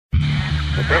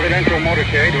The presidential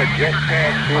motorcade had just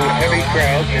passed through heavy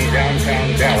crowds in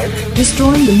downtown Dallas.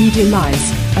 Destroying the media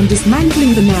lies and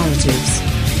dismantling the narratives.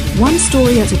 One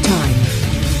story at a time.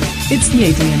 It's the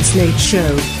Adrian Slade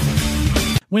Show.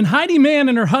 When Heidi Mann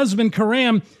and her husband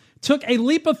Karam took a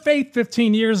leap of faith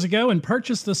 15 years ago and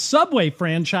purchased the Subway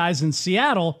franchise in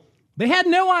Seattle, they had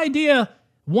no idea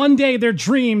one day their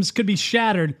dreams could be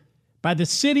shattered by the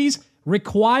city's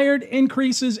required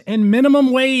increases in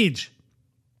minimum wage.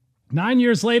 9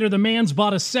 years later, the Manns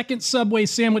bought a second Subway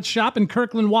sandwich shop in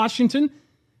Kirkland, Washington,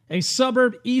 a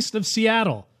suburb east of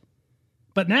Seattle.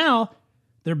 But now,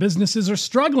 their businesses are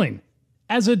struggling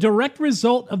as a direct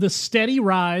result of the steady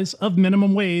rise of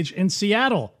minimum wage in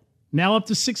Seattle, now up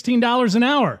to $16 an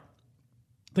hour.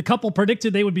 The couple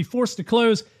predicted they would be forced to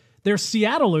close their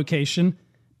Seattle location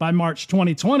by March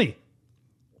 2020.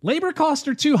 Labor costs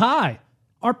are too high,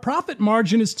 our profit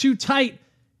margin is too tight,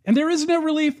 and there is no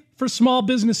relief for small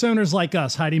business owners like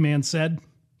us, Heidi Mann said.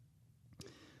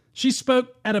 She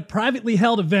spoke at a privately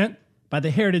held event by the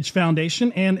Heritage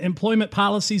Foundation and Employment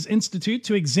Policies Institute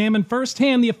to examine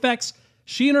firsthand the effects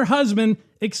she and her husband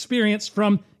experienced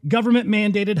from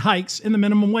government-mandated hikes in the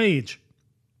minimum wage.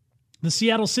 The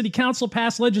Seattle City Council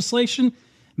passed legislation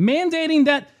mandating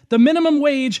that the minimum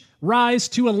wage rise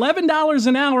to $11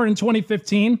 an hour in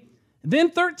 2015,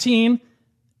 then $13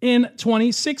 in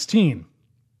 2016.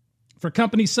 For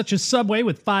companies such as Subway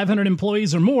with 500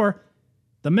 employees or more,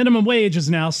 the minimum wage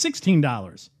is now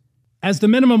 $16. As the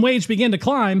minimum wage began to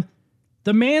climb,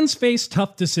 the Manns faced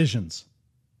tough decisions.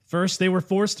 First, they were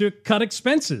forced to cut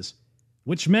expenses,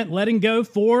 which meant letting go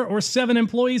 4 or 7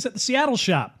 employees at the Seattle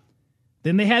shop.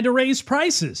 Then they had to raise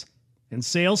prices, and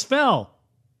sales fell.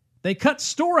 They cut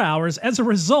store hours as a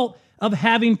result of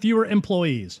having fewer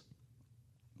employees.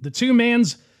 The two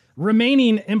Manns'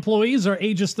 remaining employees are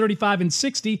ages 35 and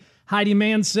 60, Heidi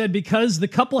Mann said, because the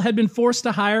couple had been forced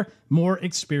to hire more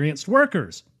experienced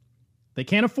workers. They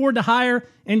can't afford to hire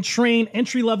and train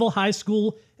entry-level high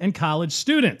school and college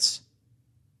students.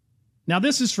 Now,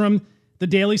 this is from the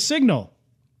Daily Signal.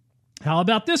 How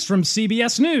about this from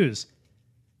CBS News?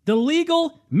 The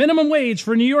legal minimum wage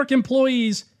for New York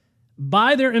employees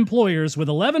by their employers with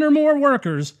 11 or more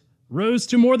workers rose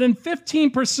to more than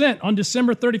 15% on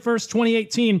December 31st,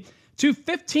 2018, to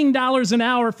 $15 an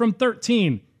hour from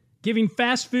 $13, giving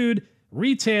fast food,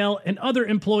 retail, and other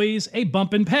employees a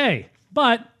bump in pay.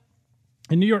 But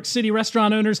in New York City,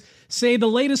 restaurant owners say the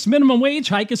latest minimum wage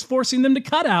hike is forcing them to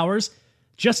cut hours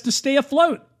just to stay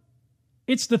afloat.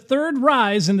 It's the third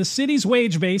rise in the city's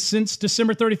wage base since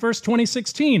December 31st,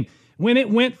 2016, when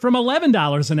it went from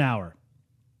 $11 an hour.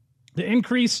 The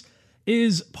increase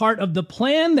is part of the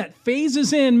plan that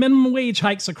phases in minimum wage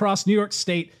hikes across New York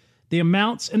State, the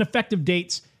amounts and effective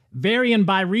dates varying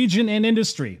by region and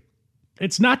industry.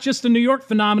 It's not just a New York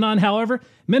phenomenon, however.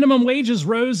 Minimum wages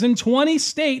rose in 20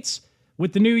 states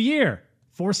with the new year,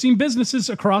 forcing businesses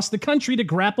across the country to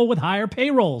grapple with higher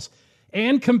payrolls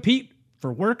and compete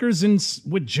for workers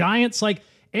with giants like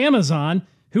Amazon,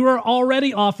 who are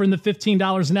already offering the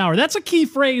 $15 an hour. That's a key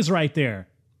phrase right there.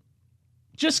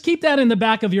 Just keep that in the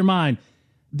back of your mind.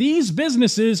 These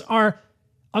businesses are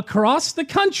across the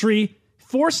country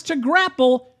forced to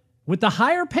grapple with the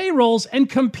higher payrolls and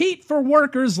compete for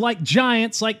workers like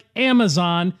giants like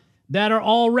Amazon that are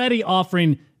already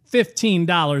offering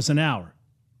 $15 an hour.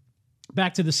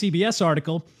 Back to the CBS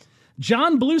article.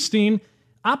 John Bluestein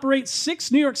operates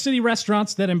 6 New York City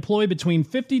restaurants that employ between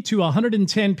 50 to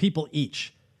 110 people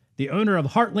each. The owner of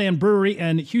Heartland Brewery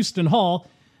and Houston Hall,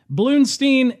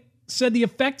 Bluestein said the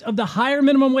effect of the higher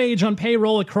minimum wage on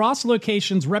payroll across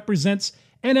locations represents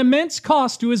an immense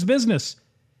cost to his business.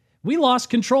 We lost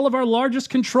control of our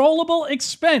largest controllable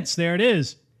expense. There it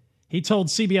is, he told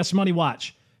CBS Money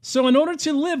Watch. So in order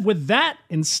to live with that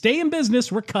and stay in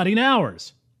business, we're cutting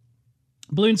hours.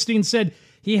 Bluestein said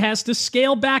he has to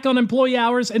scale back on employee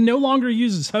hours and no longer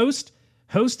uses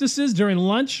hostesses during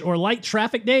lunch or light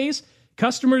traffic days.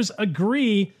 Customers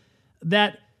agree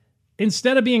that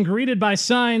instead of being greeted by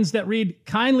signs that read,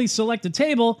 "Kindly select a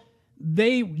table,"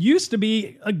 they used to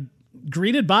be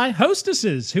greeted by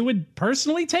hostesses who would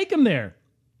personally take them there.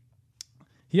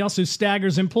 He also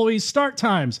staggers employees' start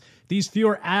times. These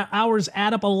fewer hours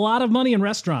add up a lot of money in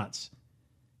restaurants.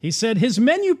 He said his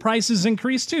menu prices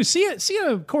increased too. See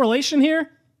a correlation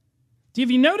here? Have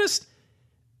you noticed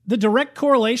the direct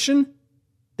correlation?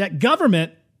 That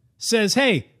government says,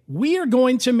 hey, we are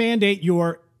going to mandate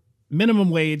your minimum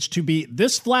wage to be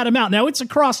this flat amount. Now, it's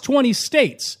across 20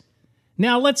 states.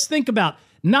 Now, let's think about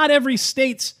not every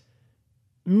state's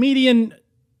median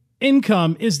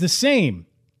income is the same.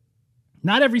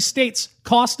 Not every state's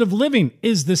cost of living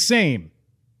is the same.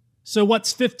 So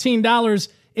what's $15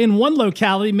 in one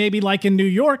locality, maybe like in New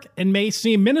York, and may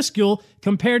seem minuscule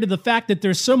compared to the fact that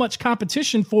there's so much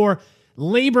competition for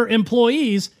labor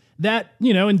employees that,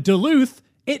 in Duluth,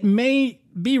 it may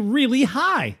be really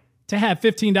high to have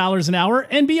 $15 an hour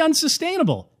and be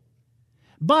unsustainable.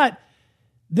 But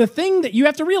the thing that you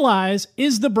have to realize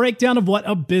is the breakdown of what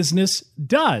a business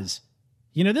does.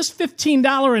 This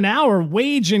 $15 an hour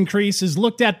wage increase is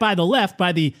looked at by the left,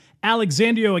 by the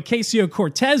Alexandria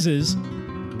Ocasio-Cortezes,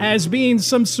 as being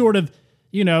some sort of,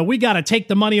 we got to take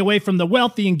the money away from the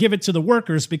wealthy and give it to the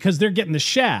workers because they're getting the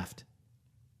shaft.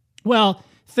 Well,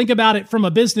 think about it from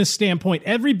a business standpoint.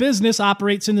 Every business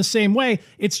operates in the same way.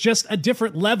 It's just a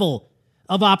different level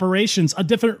of operations, a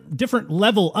different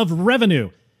level of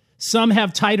revenue. Some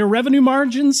have tighter revenue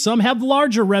margins. Some have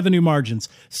larger revenue margins.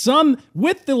 Some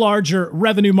with the larger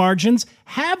revenue margins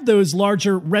have those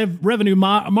larger revenue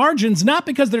margins, not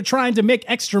because they're trying to make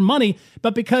extra money,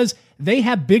 but because they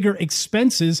have bigger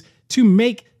expenses to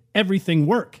make everything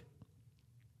work.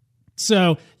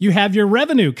 So you have your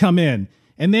revenue come in,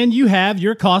 and then you have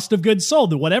your cost of goods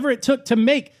sold, whatever it took to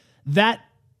make that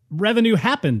revenue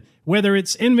happen, whether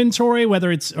it's inventory,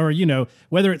 whether it's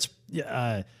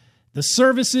the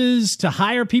services to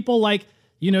hire people like,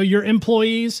 your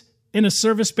employees in a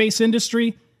service-based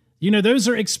industry. Those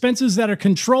are expenses that are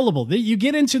controllable. You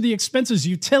get into the expenses,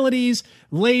 utilities,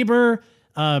 labor,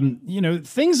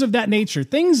 things of that nature,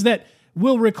 things that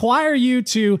will require you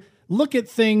to look at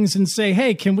things and say,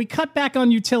 hey, can we cut back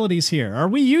on utilities here? Are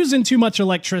we using too much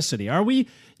electricity? Are we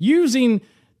using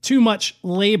too much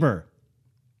labor?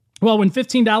 Well, when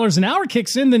 $15 an hour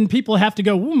kicks in, then people have to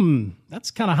go,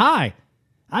 that's kind of high.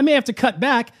 I may have to cut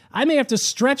back. I may have to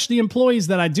stretch the employees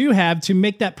that I do have to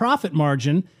make that profit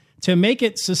margin, to make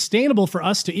it sustainable for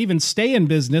us to even stay in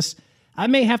business. I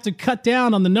may have to cut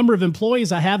down on the number of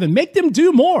employees I have and make them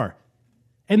do more.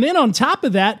 And then on top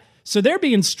of that, so they're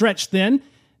being stretched thin,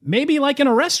 maybe like in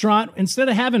a restaurant, instead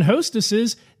of having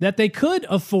hostesses that they could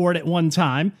afford at one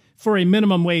time for a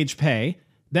minimum wage pay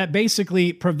that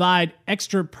basically provide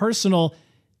extra personal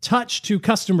touch to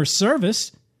customer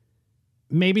service,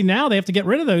 maybe now they have to get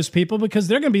rid of those people because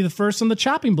they're going to be the first on the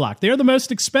chopping block. They're the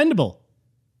most expendable.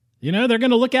 They're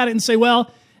going to look at it and say,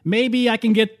 well, maybe I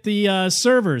can get the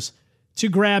servers to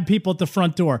grab people at the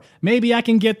front door. Maybe I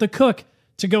can get the cook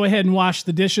to go ahead and wash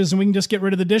the dishes and we can just get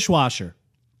rid of the dishwasher.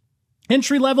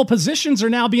 Entry-level positions are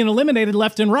now being eliminated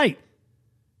left and right.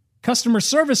 Customer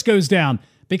service goes down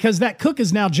because that cook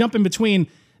is now jumping between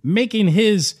making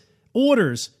his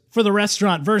orders for the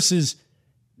restaurant versus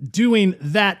doing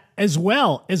that as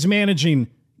well as managing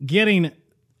getting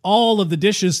all of the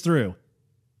dishes through.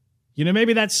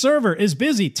 Maybe that server is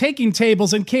busy taking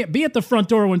tables and can't be at the front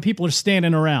door when people are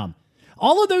standing around.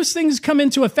 All of those things come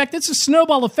into effect. It's a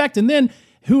snowball effect. And then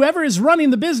whoever is running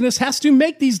the business has to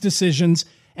make these decisions.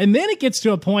 And then it gets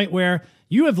to a point where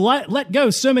you have let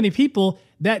go so many people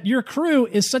that your crew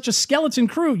is such a skeleton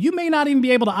crew, you may not even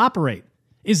be able to operate.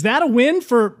 Is that a win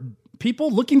for people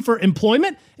looking for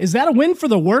employment? Is that a win for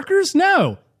the workers?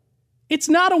 No, it's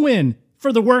not a win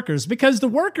for the workers because the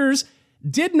workers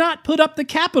did not put up the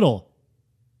capital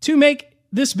to make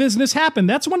this business happen.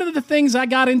 That's one of the things I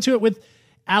got into it with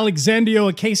Alexandria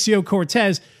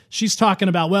Ocasio-Cortez. She's talking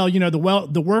about,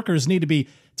 the workers need to be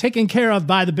taken care of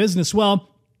by the business.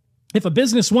 Well, if a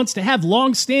business wants to have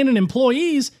long-standing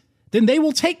employees, then they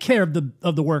will take care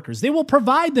of the workers. They will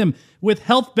provide them with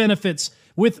health benefits,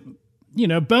 with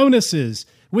bonuses,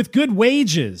 with good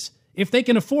wages, if they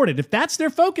can afford it. If that's their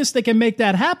focus, they can make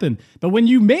that happen. But when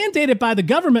you mandate it by the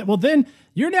government, well, then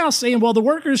you're now saying, well, the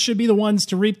workers should be the ones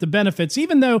to reap the benefits,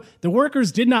 even though the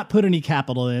workers did not put any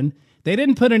capital in. They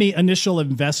didn't put any initial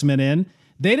investment in.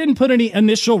 They didn't put any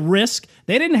initial risk.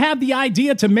 They didn't have the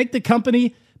idea to make the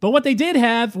company. But what they did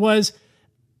have was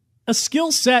a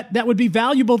skill set that would be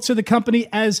valuable to the company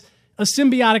as a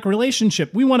symbiotic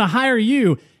relationship. We want to hire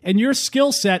you and your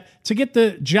skill set to get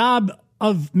the job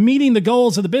of meeting the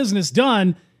goals of the business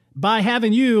done by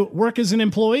having you work as an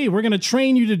employee. We're going to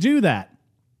train you to do that.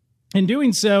 In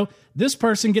doing so, this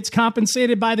person gets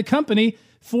compensated by the company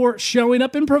for showing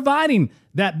up and providing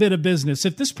that bit of business.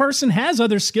 If this person has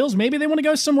other skills, maybe they want to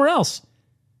go somewhere else.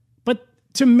 But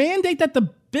to mandate that the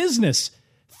business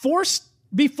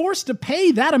be forced to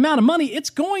pay that amount of money, it's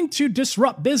going to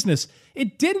disrupt business.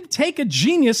 It didn't take a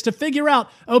genius to figure out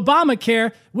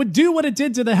Obamacare would do what it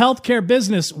did to the healthcare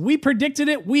business. We predicted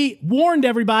it. We warned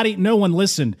everybody. No one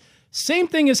listened. Same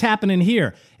thing is happening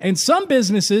here. And some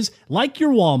businesses, like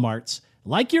your Walmarts,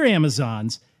 like your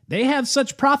Amazons, they have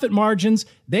such profit margins.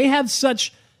 They have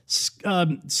such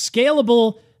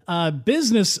scalable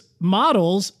business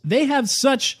models. They have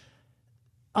such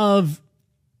of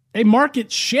a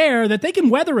market share that they can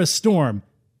weather a storm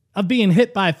of being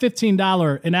hit by a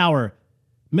 $15 an hour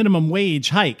minimum wage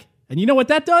hike. And you know what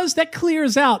that does? That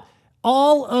clears out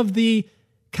all of the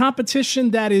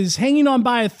competition that is hanging on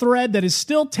by a thread, that is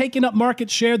still taking up market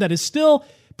share, that is still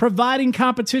providing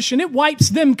competition. It wipes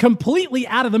them completely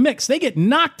out of the mix. They get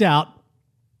knocked out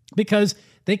because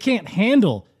they can't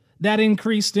handle that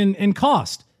increase in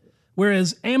cost,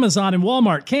 whereas Amazon and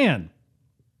Walmart can.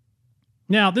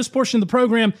 Now, this portion of the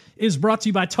program is brought to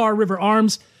you by Tar River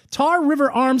Arms. Tar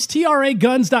River Arms,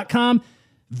 TRAGuns.com,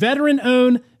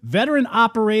 veteran-owned,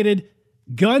 veteran-operated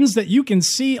guns that you can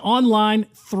see online,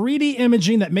 3D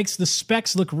imaging that makes the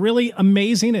specs look really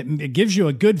amazing. It gives you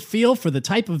a good feel for the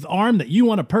type of arm that you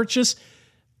want to purchase.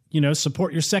 You know,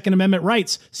 support your Second Amendment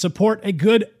rights. Support a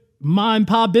good ma and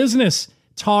pa business.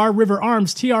 Tar River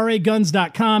Arms,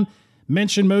 TRAGuns.com.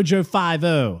 Mention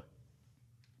Mojo50.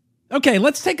 Okay,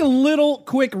 let's take a little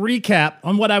quick recap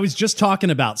on what I was just talking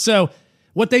about. So,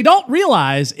 what they don't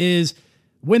realize is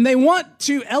when they want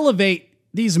to elevate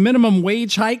these minimum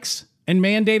wage hikes and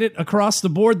mandate it across the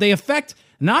board, they affect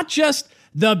not just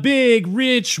the big,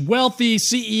 rich, wealthy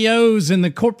CEOs and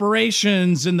the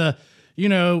corporations and the,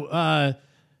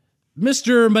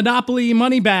 Mr. Monopoly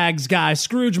Moneybags guy,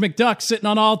 Scrooge McDuck, sitting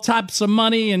on all types of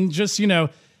money and just,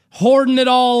 hoarding it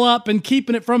all up and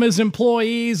keeping it from his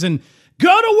employees and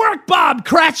go to work, Bob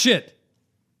Cratchit.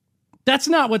 That's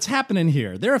not what's happening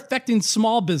here. They're affecting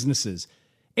small businesses.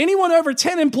 Anyone over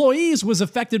 10 employees was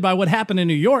affected by what happened in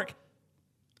New York.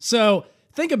 So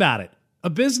think about it. A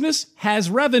business has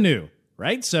revenue,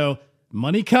 right? So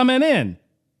money coming in.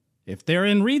 If they're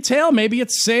in retail, maybe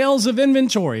it's sales of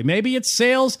inventory. Maybe it's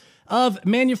sales of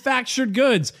manufactured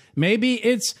goods. Maybe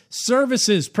it's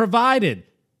services provided.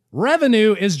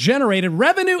 Revenue is generated.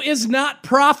 Revenue is not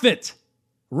profit.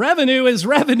 Revenue is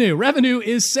revenue. Revenue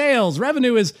is sales.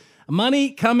 Revenue is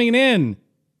money coming in.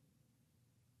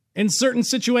 In certain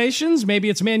situations, maybe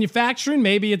it's manufacturing,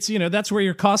 maybe it's, that's where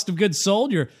your cost of goods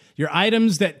sold, your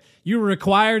items that you were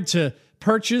required to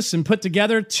purchase and put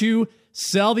together to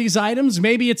sell these items.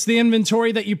 Maybe it's the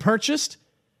inventory that you purchased.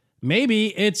 Maybe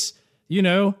it's,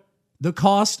 the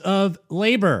cost of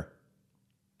labor.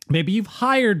 Maybe you've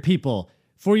hired people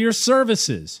for your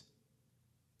services.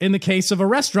 In the case of a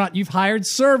restaurant, you've hired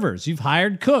servers, you've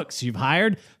hired cooks, you've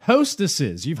hired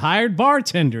hostesses, you've hired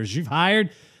bartenders, you've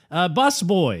hired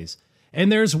busboys.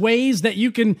 And there's ways that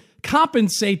you can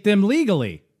compensate them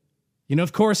legally.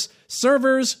 Of course,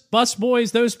 servers,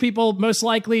 busboys, those people, most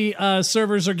likely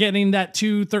servers are getting that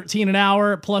 $2.13 an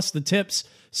hour plus the tips.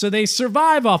 So they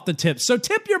survive off the tips. So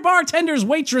tip your bartenders,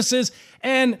 waitresses,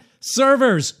 and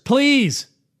servers, please.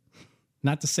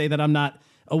 Not to say that I'm not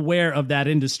aware of that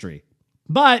industry.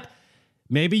 But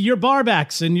maybe your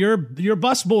barbacks and your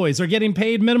busboys are getting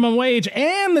paid minimum wage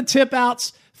and the tip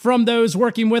outs from those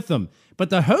working with them. But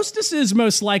the hostesses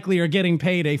most likely are getting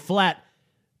paid a flat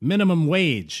minimum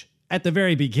wage at the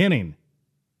very beginning.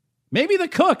 Maybe the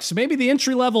cooks, maybe the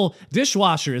entry-level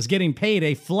dishwasher is getting paid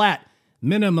a flat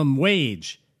minimum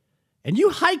wage. And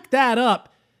you hike that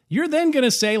up, you're then going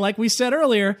to say, like we said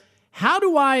earlier, how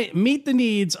do I meet the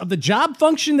needs of the job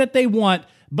function that they want,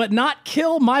 but not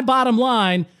kill my bottom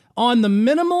line on the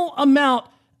minimal amount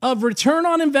of return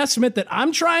on investment that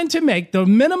I'm trying to make, the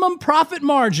minimum profit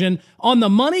margin on the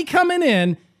money coming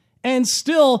in, and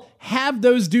still have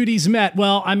those duties met?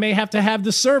 Well, I may have to have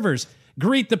the servers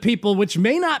greet the people, which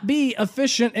may not be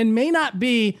efficient and may not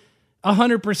be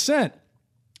 100%.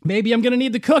 Maybe I'm going to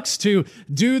need the cooks to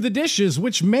do the dishes,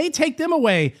 which may take them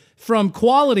away from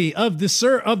quality of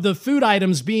the food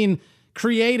items being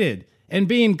created and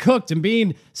being cooked and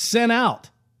being sent out.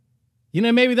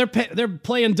 Maybe they're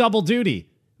playing double duty.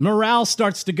 Morale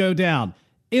starts to go down.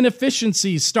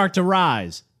 Inefficiencies start to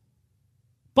rise.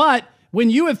 But when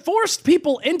you have forced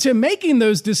people into making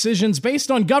those decisions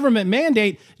based on government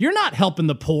mandate, you're not helping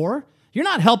the poor. You're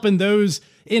not helping those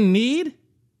in need.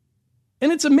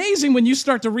 And it's amazing when you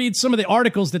start to read some of the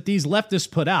articles that these leftists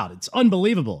put out. It's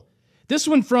unbelievable. This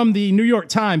one from the New York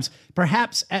Times: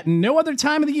 perhaps at no other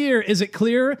time of the year is it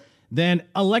clearer than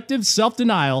elective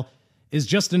self-denial is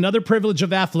just another privilege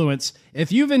of affluence.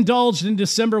 If you've indulged in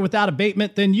December without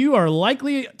abatement, then you are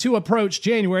likely to approach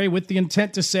January with the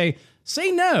intent to say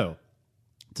no.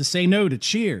 To say no to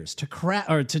Cheers,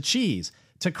 to cheese,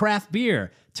 to craft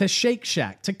beer, to Shake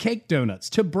Shack, to cake donuts,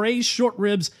 to braised short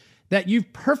ribs that you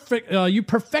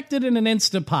perfected in an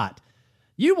Instapot.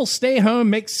 You will stay home,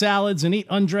 make salads, and eat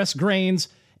undressed grains,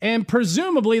 and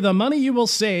presumably the money you will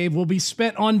save will be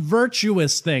spent on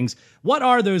virtuous things. What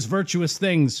are those virtuous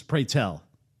things, pray tell?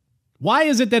 Why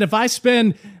is it that if I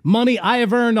spend money I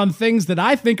have earned on things that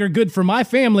I think are good for my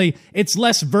family, it's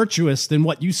less virtuous than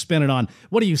what you spend it on?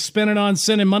 What are you spending on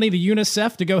sending money to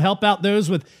UNICEF to go help out those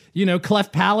with,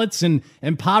 cleft palates and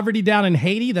poverty down in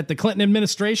Haiti that the Clinton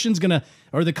administration's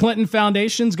or the Clinton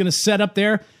Foundation's going to set up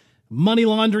their money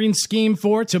laundering scheme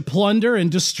to plunder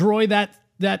and destroy that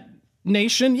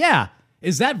nation? Yeah.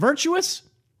 Is that virtuous?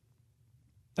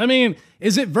 I mean,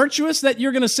 is it virtuous that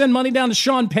you're going to send money down to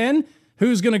Sean Penn,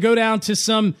 who's going to go down to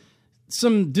some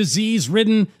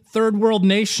disease-ridden third world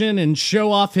nation and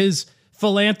show off his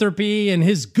philanthropy and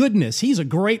his goodness? He's a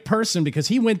great person because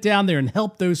he went down there and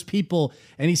helped those people,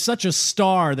 and he's such a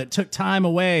star that took time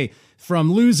away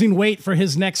from losing weight for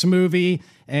his next movie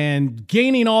and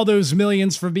gaining all those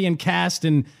millions for being cast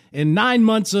in 9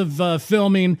 months of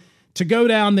filming to go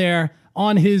down there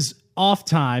on his off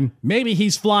time. Maybe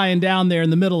he's flying down there in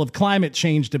the middle of climate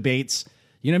change debates.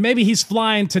 Maybe he's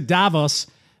flying to Davos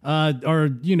or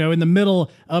in the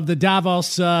middle of the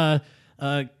Davos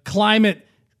climate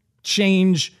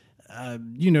change,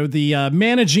 the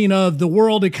managing of the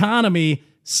world economy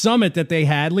summit that they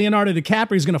had. Leonardo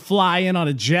DiCaprio is going to fly in on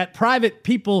a jet. Private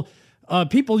people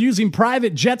using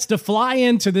private jets to fly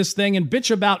into this thing and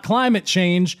bitch about climate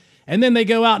change. And then they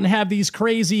go out and have these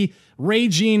crazy,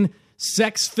 raging,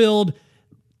 sex-filled,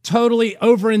 totally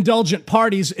overindulgent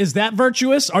parties. Is that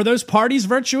virtuous? Are those parties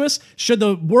virtuous? Should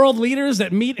the world leaders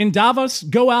that meet in Davos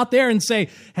go out there and say,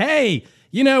 hey,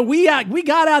 we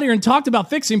got out here and talked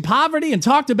about fixing poverty and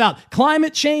talked about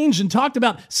climate change and talked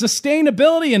about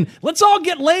sustainability and let's all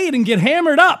get laid and get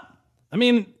hammered up? I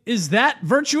mean, is that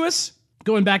virtuous?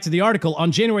 Going back to the article,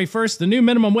 on January 1st, the new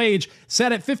minimum wage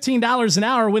set at $15 an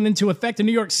hour went into effect in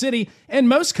New York City, and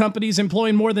most companies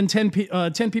employing more than 10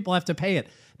 people have to pay it.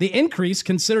 The increase,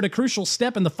 considered a crucial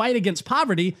step in the fight against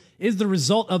poverty, is the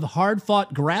result of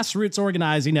hard-fought grassroots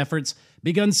organizing efforts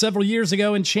begun several years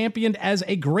ago and championed as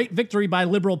a great victory by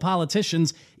liberal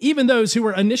politicians, even those who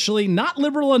were initially not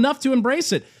liberal enough to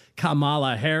embrace it.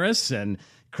 Kamala Harris and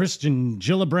Christian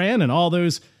Gillibrand and all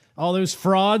those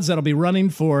frauds that'll be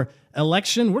running for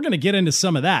election. We're going to get into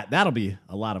some of that. That'll be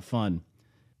a lot of fun.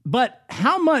 But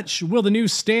how much will the new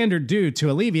standard do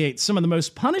to alleviate some of the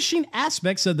most punishing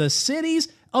aspects of the city's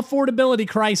affordability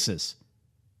crisis?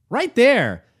 Right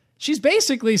there, she's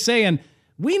basically saying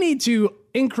we need to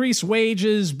increase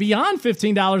wages beyond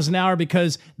 $15 an hour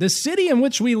because the city in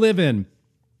which we live in,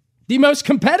 the most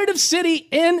competitive city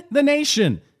in the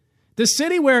nation, the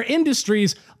city where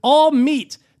industries all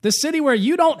meet, the city where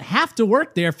you don't have to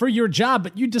work there for your job,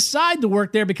 but you decide to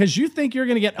work there because you think you're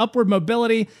going to get upward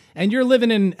mobility and you're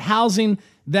living in housing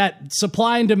that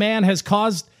supply and demand has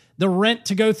caused the rent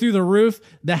to go through the roof.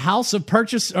 The house of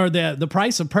purchase or the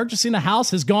price of purchasing a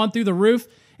house has gone through the roof.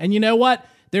 And you know what?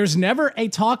 There's never a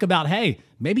talk about, hey,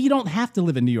 maybe you don't have to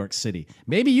live in New York City.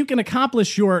 Maybe you can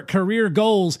accomplish your career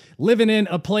goals living in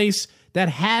a place that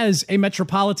has a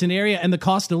metropolitan area and the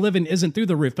cost of living isn't through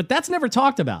the roof. But that's never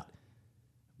talked about.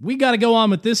 We got to go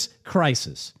on with this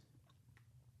crisis.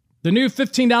 The new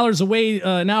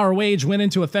 $15 an hour wage went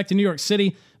into effect in New York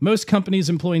City. Most companies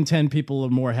employing 10 people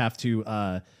or more have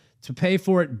to pay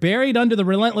for it. Buried under the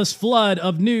relentless flood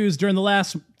of news during the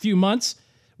last few months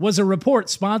was a report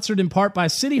sponsored in part by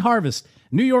City Harvest,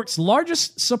 New York's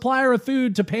largest supplier of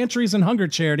food to pantries and hunger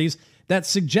charities, that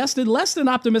suggested less than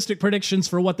optimistic predictions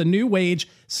for what the new wage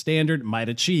standard might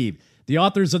achieve. The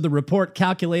authors of the report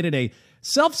calculated a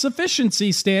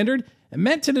self-sufficiency standard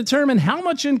meant to determine how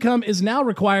much income is now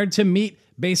required to meet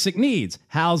basic needs: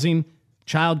 housing,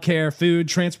 childcare, food,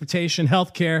 transportation,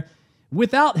 healthcare,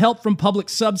 without help from public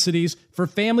subsidies for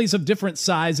families of different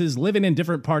sizes living in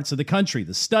different parts of the country.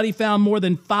 The study found more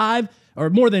than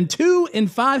 2 in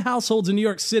 5 households in New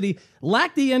York City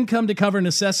lack the income to cover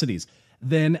necessities.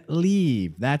 Then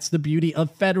leave. That's the beauty of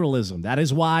federalism. That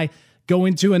is why go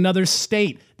into another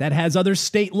state that has other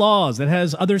state laws, that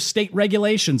has other state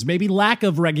regulations, maybe lack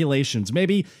of regulations.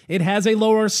 Maybe it has a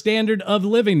lower standard of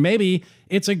living. Maybe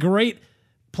it's a great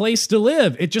place to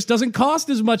live. It just doesn't cost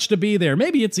as much to be there.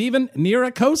 Maybe it's even near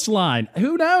a coastline.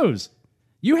 Who knows?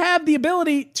 You have the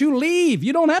ability to leave.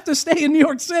 You don't have to stay in New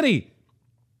York City.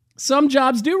 Some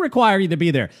jobs do require you to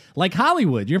be there. Like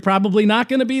Hollywood. You're probably not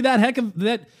going to be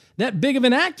that big of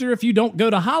an actor if you don't go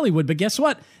to Hollywood. But guess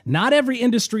what? Not every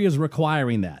industry is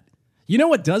requiring that. You know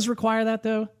what does require that,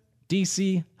 though?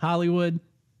 DC, Hollywood,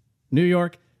 New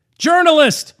York.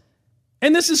 Journalist!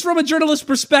 And this is from a journalist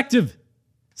perspective.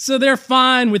 So they're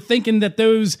fine with thinking that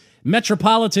those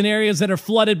metropolitan areas that are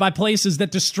flooded by places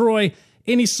that destroy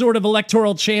any sort of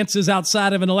electoral chances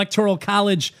outside of an electoral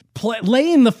college,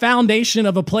 laying the foundation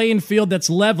of a playing field that's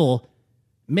level,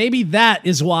 maybe that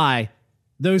is why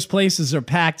those places are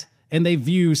packed and they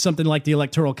view something like the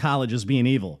Electoral College as being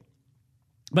evil.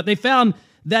 But they found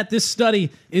that this study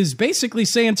is basically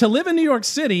saying to live in New York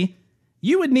City,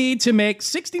 you would need to make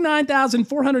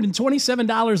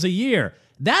 $69,427 a year.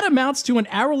 That amounts to an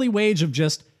hourly wage of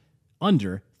just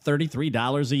under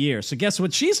 $33 a year. So guess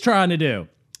what she's trying to do?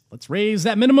 Let's raise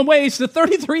that minimum wage to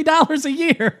 $33 a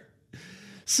year.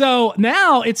 So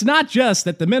now it's not just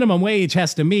that the minimum wage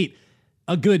has to meet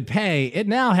a good pay. It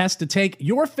now has to take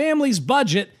your family's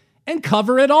budget and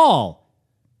cover it all.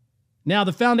 Now,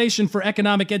 the Foundation for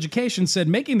Economic Education said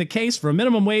making the case for a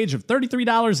minimum wage of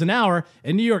 $33 an hour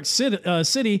in New York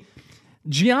City,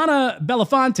 Gianna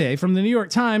Belafonte from the New York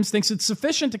Times thinks it's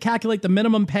sufficient to calculate the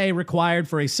minimum pay required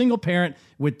for a single parent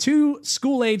with 2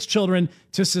 school-age children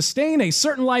to sustain a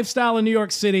certain lifestyle in New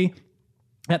York City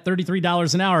at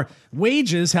 $33 an hour.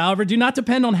 Wages, however, do not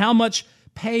depend on how much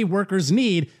pay workers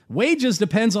need. Wages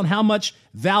depends on how much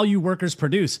value workers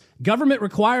produce. Government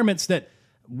requirements that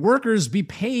workers be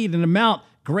paid an amount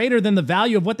greater than the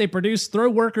value of what they produce throw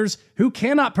workers who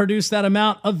cannot produce that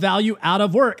amount of value out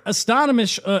of work.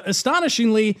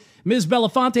 Astonishingly, Ms.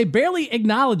 Belafonte barely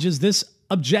acknowledges this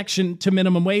objection to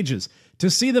minimum wages. To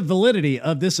see the validity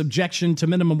of this objection to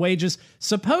minimum wages,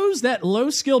 suppose that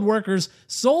low-skilled workers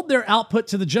sold their output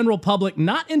to the general public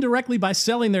not indirectly by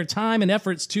selling their time and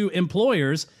efforts to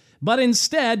employers, but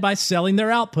instead by selling their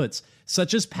outputs,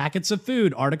 such as packets of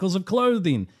food, articles of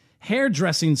clothing,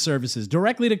 hairdressing services,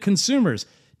 directly to consumers.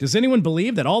 Does anyone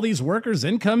believe that all these workers'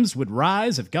 incomes would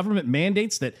rise if government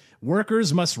mandates that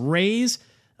workers must raise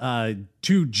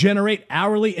to generate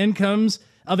hourly incomes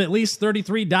of at least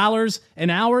 $33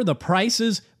 an hour, the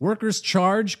prices workers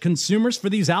charge consumers for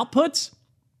these outputs?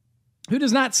 Who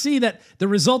does not see that the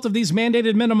result of these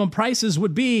mandated minimum prices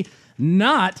would be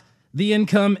not the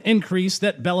income increase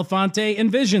that Belafonte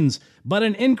envisions, but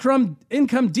an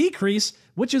income decrease,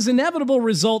 which is inevitable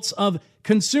results of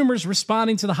consumers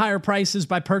responding to the higher prices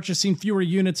by purchasing fewer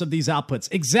units of these outputs?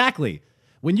 Exactly.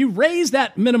 When you raise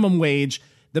that minimum wage,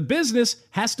 the business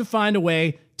has to find a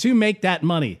way to make that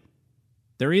money.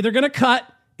 They're either going to cut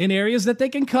in areas that they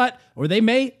can cut, or they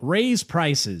may raise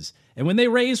prices. And when they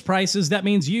raise prices, that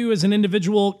means you as an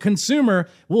individual consumer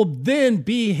will then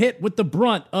be hit with the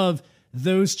brunt of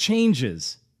those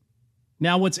changes.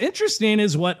 Now, what's interesting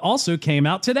is what also came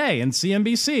out today in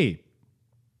CNBC.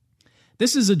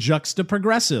 This is a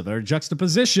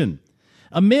juxtaposition.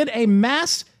 Amid a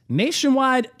mass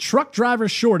nationwide truck driver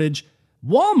shortage,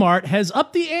 Walmart has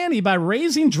upped the ante by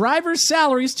raising drivers'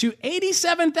 salaries to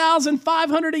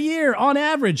 $87,500 a year on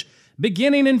average,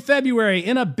 beginning in February,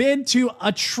 in a bid to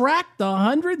attract the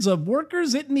hundreds of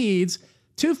workers it needs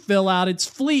to fill out its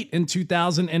fleet in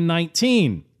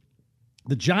 2019.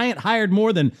 The giant hired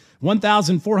more than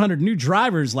 1,400 new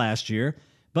drivers last year,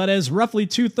 but as roughly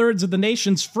 2/3 of the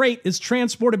nation's freight is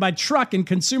transported by truck and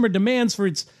consumer demands for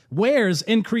its wares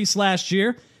increased last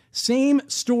year,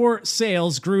 same-store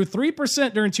sales grew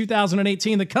 3% during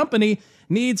 2018. The company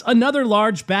needs another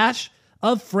large batch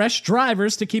of fresh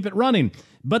drivers to keep it running.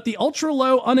 But the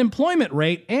ultra-low unemployment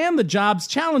rate and the job's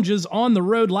challenges on the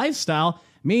road lifestyle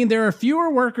mean there are fewer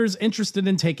workers interested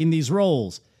in taking these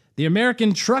roles. The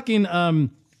American Trucking,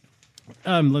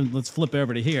 let's flip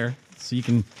over to here so you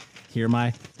can hear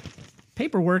my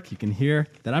paperwork. You can hear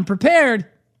that I'm prepared.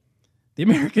 The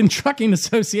American Trucking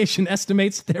Association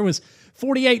estimates there was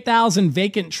 48,000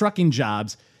 vacant trucking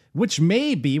jobs, which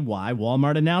may be why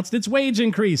Walmart announced its wage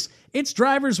increase. Its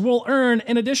drivers will earn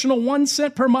an additional 1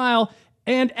 cent per mile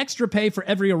and extra pay for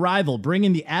every arrival,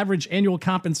 bringing the average annual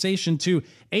compensation to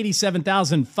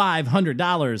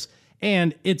 $87,500.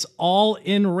 And it's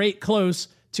all-in rate close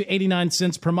to 89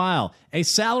 cents per mile. A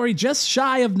salary just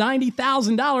shy of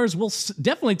 $90,000 will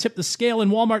definitely tip the scale in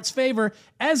Walmart's favor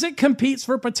as it competes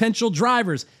for potential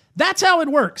drivers. That's how it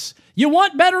works. You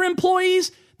want better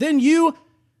employees? Then you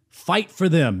fight for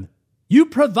them. You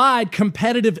provide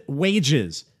competitive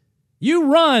wages. You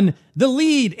run the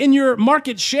lead in your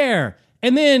market share.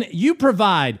 And then you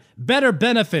provide better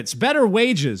benefits, better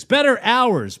wages, better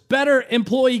hours, better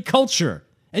employee culture.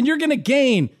 And you're going to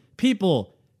gain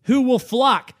people who will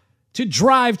flock to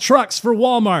drive trucks for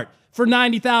Walmart for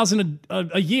 $90,000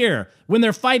 a year when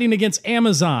they're fighting against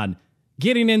Amazon,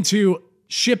 getting into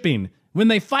shipping, when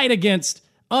they fight against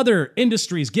other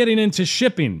industries getting into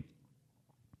shipping.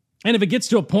 And if it gets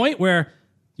to a point where,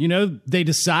 they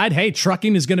decide, hey,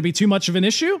 trucking is going to be too much of an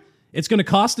issue, it's going to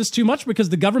cost us too much because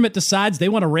the government decides they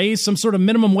want to raise some sort of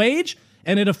minimum wage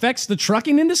and it affects the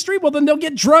trucking industry, well, then they'll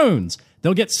get drones.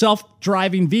 They'll get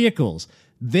self-driving vehicles.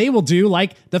 They will do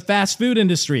like the fast food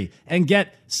industry and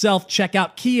get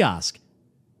self-checkout kiosk,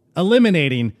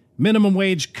 eliminating minimum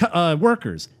wage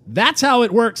workers. That's how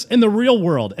it works in the real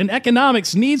world. And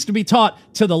economics needs to be taught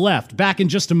to the left. Back in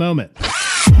just a moment.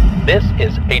 This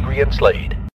is Adrian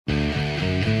Slade.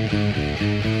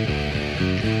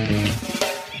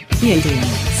 The Adrian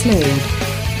Slade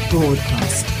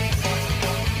Broadcast.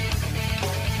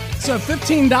 So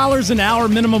 $15 an hour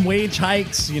minimum wage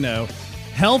hikes,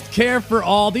 health care for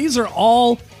all. These are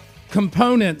all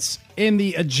components in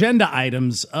the agenda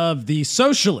items of the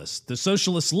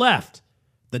socialist left,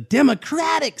 the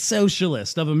Democratic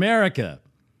Socialist of America.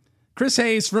 Chris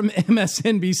Hayes from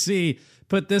MSNBC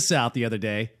put this out the other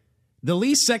day. The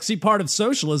least sexy part of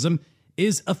socialism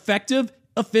is effective,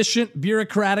 efficient,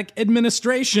 bureaucratic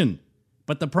administration.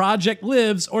 But the project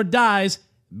lives or dies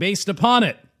based upon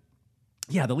it.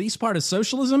 Yeah, the least part of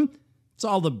socialism, it's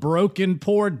all the broken,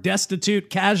 poor, destitute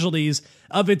casualties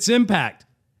of its impact.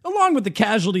 Along with the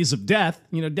casualties of death.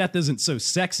 Death isn't so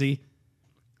sexy.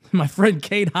 My friend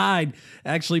Kate Hyde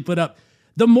actually put up,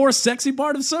 the more sexy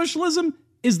part of socialism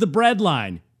is the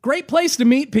breadline. Great place to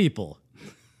meet people.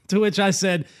 To which I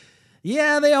said,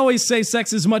 yeah, they always say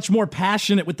sex is much more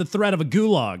passionate with the threat of a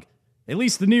gulag. At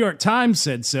least the New York Times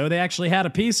said so. They actually had a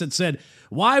piece that said,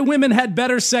 why women had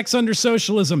better sex under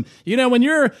socialism. When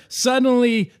you're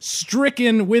suddenly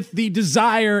stricken with the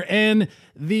desire and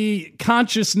the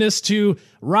consciousness to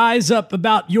rise up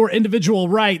about your individual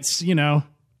rights,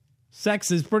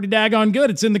 sex is pretty daggone good.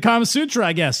 It's in the Kama Sutra,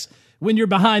 I guess, when you're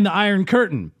behind the Iron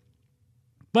Curtain.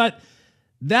 But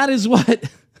that is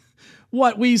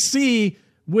what we see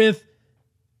with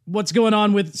what's going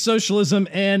on with socialism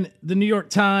and the New York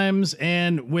Times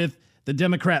and with the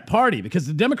Democrat Party, because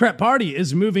the Democrat Party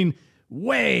is moving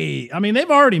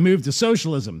they've already moved to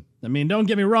socialism. Don't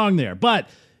get me wrong there, but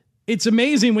it's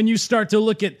amazing when you start to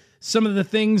look at some of the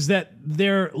things that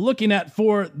they're looking at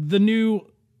for the new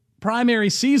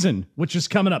primary season, which is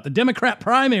coming up, the Democrat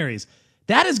primaries.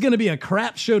 That is going to be a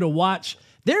crap show to watch.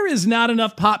 There is not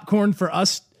enough popcorn for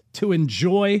us to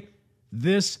enjoy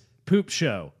this poop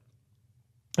show.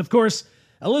 Of course,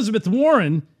 Elizabeth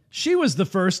Warren, she was the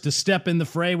first to step in the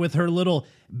fray with her little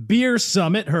beer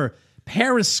summit, her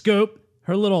Periscope,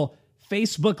 her little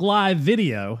Facebook Live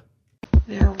video.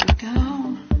 There we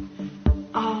go.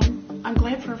 I'm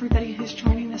glad for everybody who's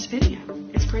joining this video.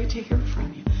 It's great to hear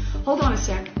from you. Hold on a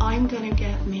sec. I'm going to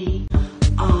get me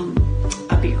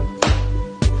a beer.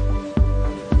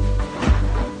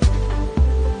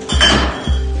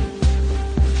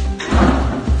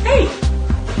 Hey,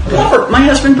 Robert, my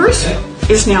husband Bruce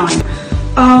is now in.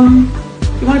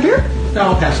 You want a beer? No,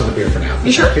 I'll pass on the beer for now.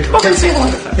 You sure? Come over and say hello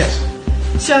to folks.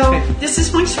 Yes. So, this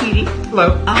is my sweetie.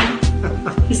 Hello.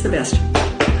 He's the best.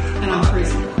 And I'm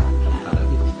crazy.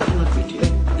 I love you too.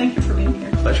 Thank you for being here.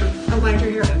 Pleasure. I'm glad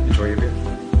you're here. Enjoy your beer.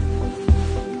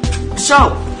 So,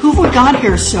 who have we got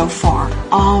here so far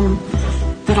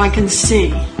that I can see?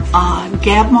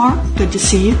 Gabmar, good to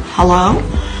see you. Hello.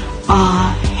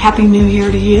 Happy New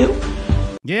Year to you.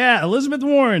 Yeah, Elizabeth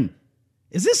Warren.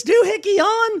 Is this doohickey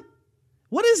on?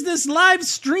 What is this live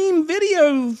stream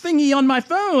video thingy on my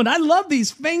phone? I love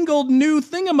these fangled new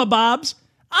thingamabobs.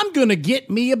 I'm gonna get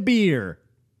me a beer.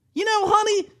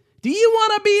 Honey, do you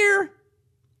want a beer?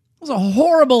 It was a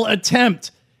horrible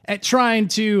attempt at trying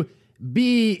to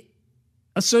be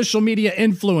a social media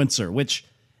influencer, which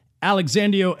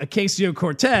Alexandria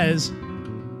Ocasio-Cortez,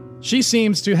 she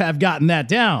seems to have gotten that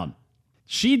down.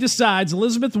 She decides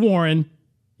Elizabeth Warren,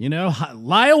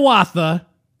 Hiawatha,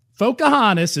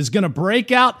 Pocahontas is going to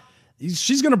break out.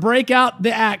 She's going to break out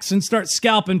the axe and start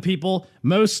scalping people.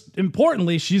 Most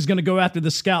importantly, she's going to go after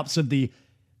the scalps of the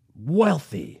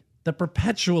wealthy, the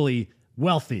perpetually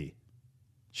wealthy.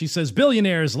 She says,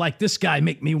 billionaires like this guy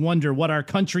make me wonder what our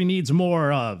country needs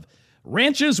more of.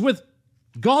 Ranches with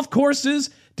golf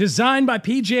courses designed by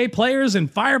PGA players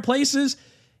and fireplaces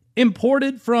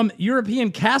imported from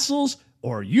European castles,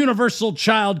 or universal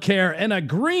child care and a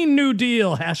Green New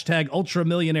Deal, #ultra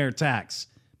millionaire tax.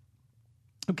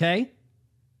 Okay.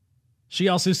 She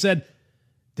also said,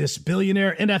 this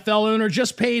billionaire NFL owner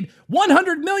just paid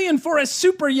 $100 million for a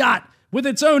super yacht with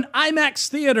its own IMAX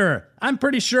theater. I'm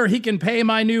pretty sure he can pay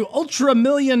my new ultra $1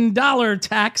 million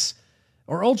tax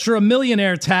or ultra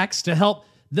millionaire tax to help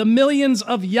the millions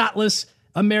of yachtless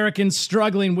Americans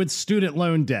struggling with student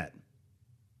loan debt.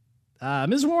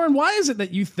 Ms. Warren, why is it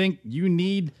that you think you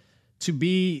need to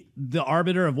be the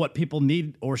arbiter of what people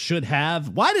need or should have?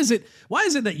 Why is it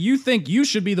that you think you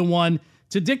should be the one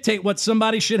to dictate what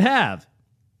somebody should have?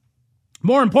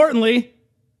 More importantly,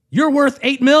 you're worth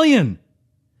 $8 million.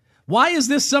 Why is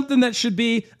this something that should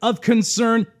be of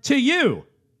concern to you?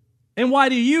 And why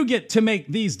do you get to make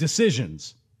these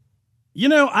decisions?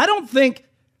 I don't think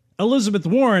Elizabeth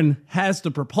Warren has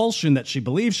the propulsion that she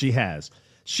believes she has.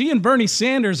 She and Bernie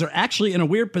Sanders are actually in a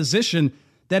weird position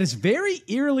that is very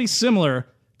eerily similar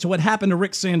to what happened to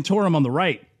Rick Santorum on the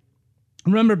right.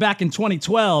 Remember back in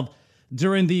 2012,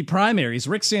 during the primaries,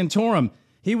 Rick Santorum,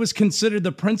 he was considered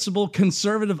the principal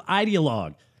conservative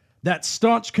ideologue that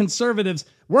staunch conservatives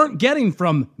weren't getting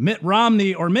from Mitt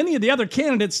Romney or many of the other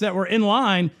candidates that were in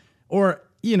line or,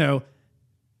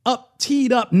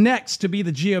 teed up next to be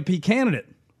the GOP candidate.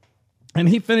 And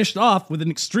he finished off with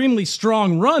an extremely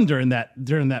strong run during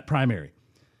that primary.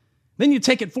 Then you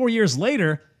take it 4 years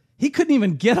later, he couldn't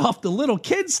even get off the little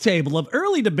kids' table of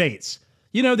early debates.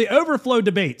 The overflow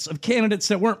debates of candidates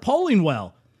that weren't polling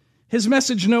well. His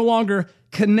message no longer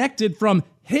connected from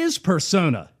his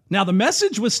persona. Now, the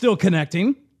message was still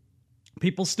connecting.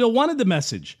 People still wanted the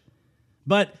message.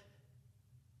 But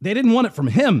they didn't want it from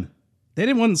him. They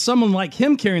didn't want someone like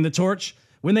him carrying the torch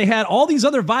when they had all these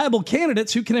other viable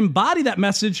candidates who can embody that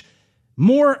message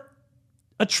more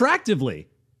attractively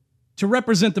to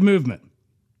represent the movement.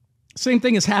 Same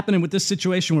thing is happening with this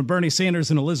situation with Bernie Sanders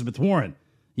and Elizabeth Warren.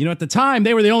 At the time,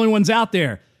 they were the only ones out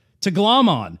there to glom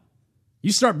on.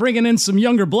 You start bringing in some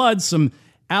younger blood, some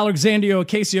Alexandria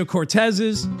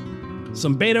Ocasio-Cortezes,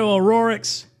 some Beto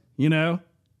O'Rourke's,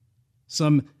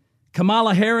 some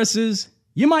Kamala Harris's.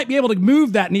 You might be able to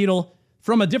move that needle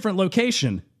from a different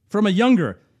location, from a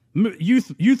younger,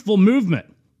 youthful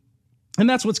movement. And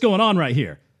that's what's going on right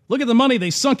here. Look at the money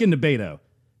they sunk into Beto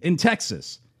in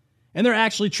Texas. And they're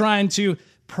actually trying to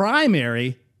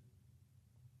primary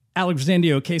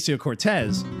Alexandria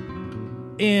Ocasio-Cortez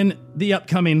in the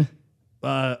upcoming,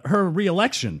 her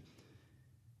re-election.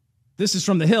 This is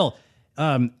from The Hill.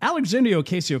 Alexandria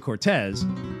Ocasio-Cortez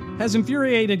has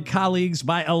infuriated colleagues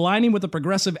by aligning with a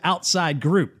progressive outside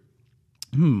group.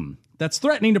 That's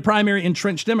threatening to primary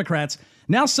entrenched Democrats.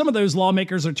 Now some of those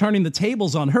lawmakers are turning the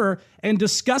tables on her and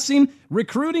discussing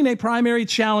recruiting a primary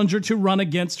challenger to run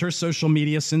against her social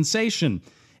media sensation.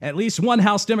 At least one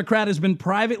House Democrat has been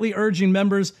privately urging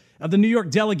members of the New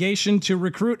York delegation to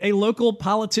recruit a local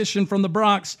politician from the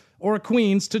Bronx or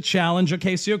Queens to challenge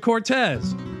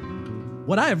Ocasio-Cortez.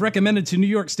 What I have recommended to New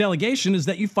York's delegation is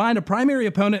that you find a primary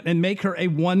opponent and make her a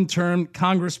one-term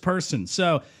congressperson.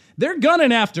 So they're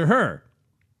gunning after her.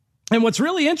 And what's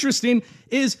really interesting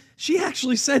is she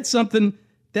actually said something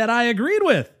that I agreed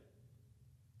with.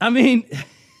 I mean,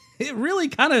 it really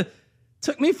kind of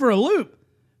took me for a loop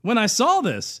when I saw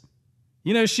this.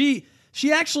 She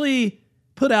actually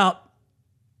put out,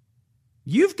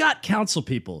 you've got council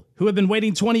people who have been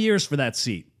waiting 20 years for that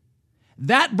seat.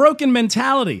 That broken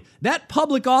mentality, that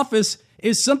public office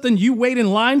is something you wait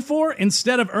in line for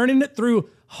instead of earning it through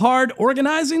hard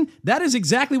organizing. That is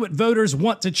exactly what voters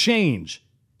want to change.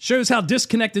 Shows how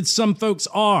disconnected some folks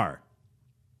are.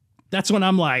 That's when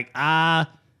I'm like, I'm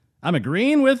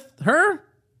agreeing with her?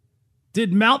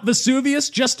 Did Mount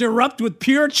Vesuvius just erupt with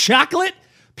pure chocolate?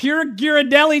 Pure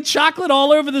Ghirardelli chocolate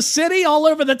all over the city, all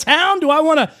over the town? Do I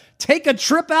want to take a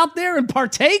trip out there and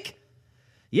partake?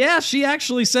 Yeah, she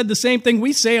actually said the same thing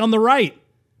we say on the right.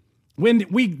 When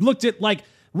we looked at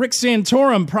Rick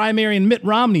Santorum primarying Mitt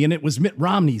Romney, and it was Mitt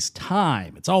Romney's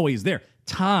time. It's always there.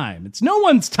 Time. It's no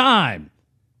one's time.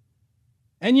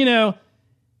 And,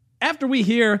 after we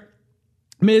hear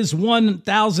Ms.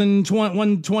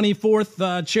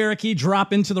 1,124th Cherokee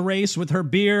drop into the race with her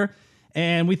beer,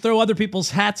 and we throw other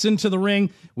people's hats into the ring,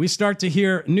 we start to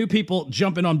hear new people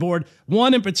jumping on board.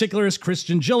 One in particular is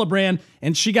Kristen Gillibrand,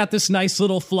 and she got this nice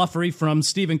little fluffery from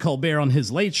Stephen Colbert on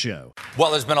his Late Show.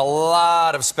 Well, there's been a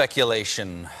lot of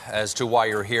speculation as to why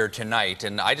you're here tonight,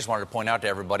 and I just wanted to point out to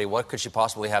everybody, what could she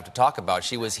possibly have to talk about?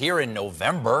 She was here in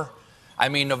November.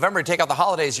 November, take out the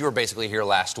holidays, you were basically here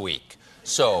last week.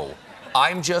 So,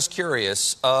 I'm just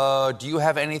curious, do you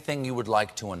have anything you would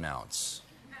like to announce?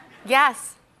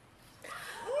 Yes.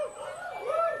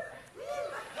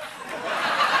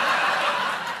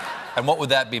 And what would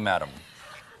that be, madam?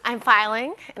 I'm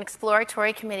filing an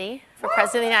exploratory committee for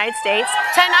President of the United States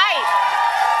tonight.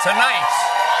 Tonight.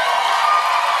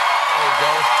 There you go.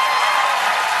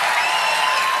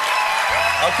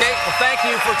 Okay, well, thank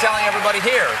you for telling everybody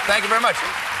here. Thank you very much.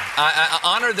 I'm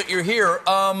honored that you're here.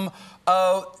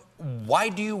 Why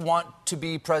do you want to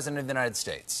be President of the United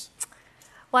States?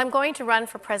 Well, I'm going to run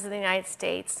for President of the United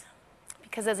States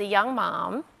because as a young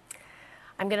mom,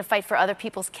 I'm going to fight for other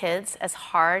people's kids as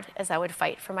hard as I would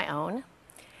fight for my own,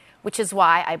 which is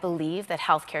why I believe that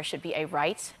health care should be a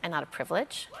right and not a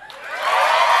privilege.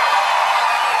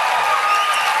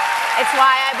 It's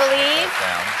why I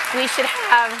believe we should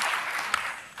have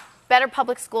better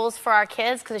public schools for our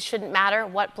kids because it shouldn't matter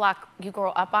what block you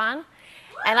grow up on.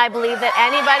 And I believe that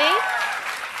anybody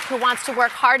who wants to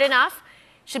work hard enough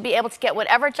should be able to get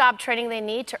whatever job training they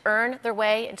need to earn their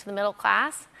way into the middle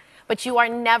class. But you are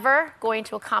never going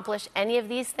to accomplish any of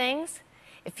these things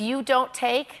if you don't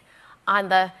take on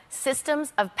the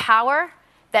systems of power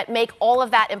that make all of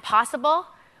that impossible,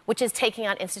 which is taking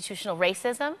on institutional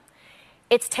racism.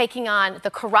 It's taking on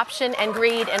the corruption and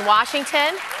greed in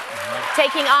Washington,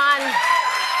 taking on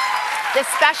the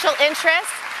special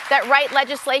interests that write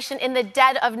legislation in the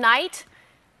dead of night.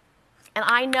 And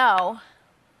I know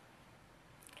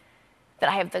that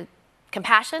I have the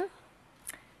compassion,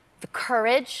 the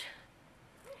courage,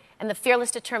 and the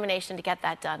fearless determination to get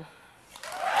that done.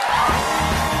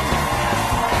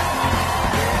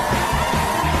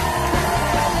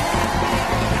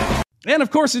 And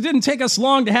of course, it didn't take us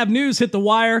long to have news hit the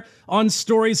wire on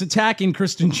stories attacking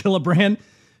Kirsten Gillibrand,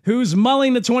 who's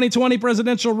mulling the 2020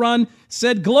 presidential run,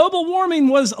 said global warming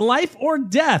was life or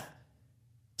death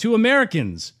to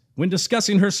Americans when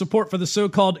discussing her support for the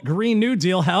so-called Green New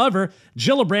Deal. However,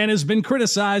 Gillibrand has been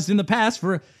criticized in the past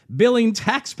for billing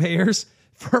taxpayers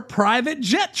for private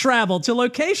jet travel to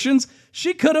locations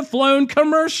she could have flown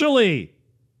commercially.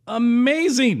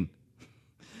 Amazing.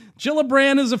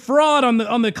 Gillibrand is a fraud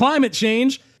on the climate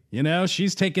change. You know,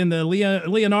 she's taken the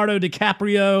Leonardo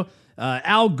DiCaprio,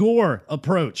 Al Gore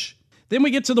approach. Then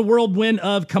we get to the whirlwind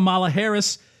of Kamala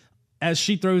Harris as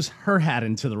she throws her hat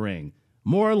into the ring.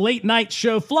 More late night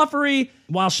show fluffery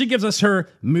while she gives us her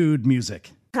mood music.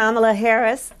 Kamala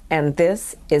Harris, and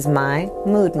this is my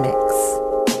mood mix.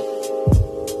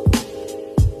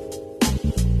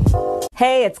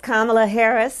 Hey, it's Kamala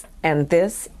Harris, and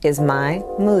this is my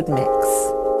mood mix.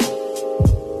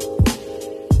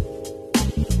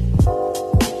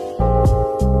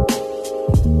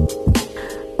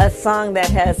 A song that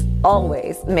has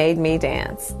always made me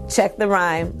dance. Check the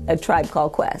rhyme, A Tribe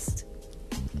Called Quest.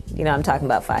 You know I'm talking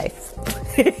about Fife.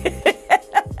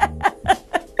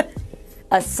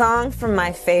 A song from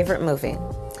my favorite movie,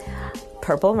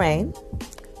 Purple Rain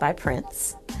by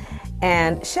Prince,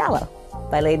 and Shallow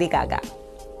by Lady Gaga.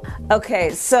 Okay,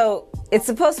 so it's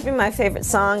supposed to be my favorite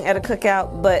song at a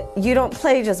cookout, but you don't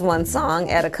play just one song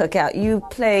at a cookout. You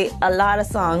play a lot of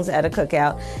songs at a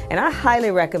cookout, and I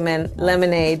highly recommend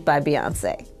Lemonade by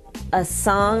Beyonce. A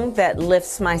song that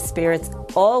lifts my spirits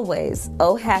always,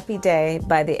 Oh Happy Day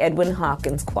by the Edwin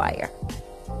Hawkins Choir.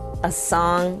 A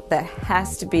song that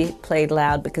has to be played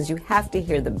loud because you have to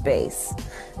hear the bass.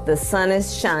 The Sun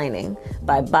is Shining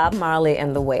by Bob Marley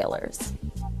and the Wailers.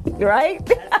 Right?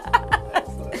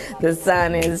 The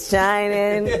sun is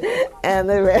shining and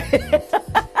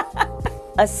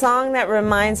a song that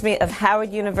reminds me of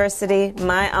Howard University,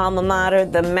 my alma mater,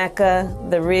 the Mecca,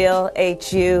 the real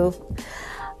HU.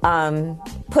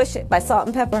 Push It by Salt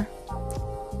and Pepper.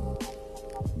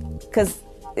 Because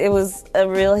it was a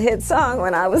real hit song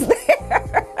when I was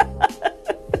there.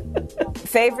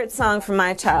 Favorite song from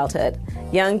my childhood,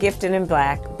 Young, Gifted, and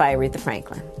Black by Aretha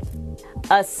Franklin.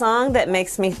 A song that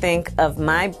makes me think of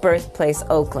my birthplace,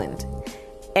 Oakland.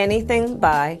 Anything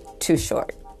by Too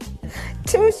Short.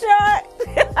 Too Short!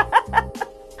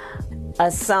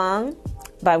 A song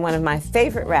by one of my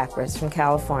favorite rappers from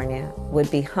California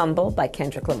would be Humble by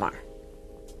Kendrick Lamar.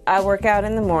 I work out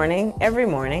in the morning, every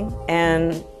morning,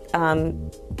 and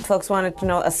folks wanted to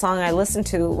know a song I listen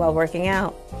to while working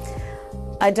out.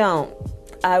 I don't.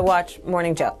 I watch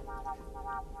Morning Joe.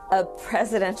 A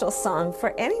presidential song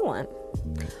for anyone.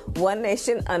 One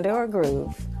Nation Under a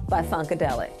Groove by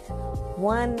Funkadelic.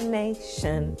 One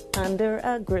nation under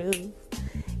a groove,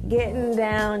 getting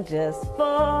down just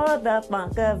for the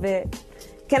funk of it.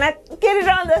 Can I get it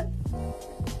on the...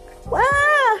 Wow!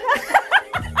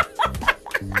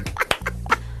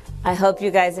 I hope you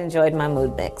guys enjoyed my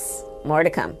mood mix. More to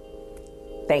come.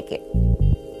 Thank you.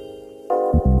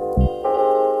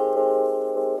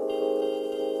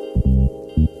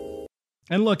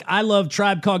 And look, I love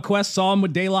Tribe Called Quest, saw him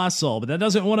with De La Soul, but that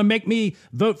doesn't want to make me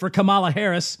vote for Kamala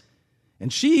Harris.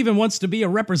 And she even wants to be a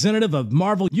representative of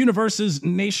Marvel Universe's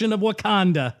nation of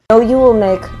Wakanda. So you will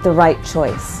make the right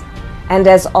choice. And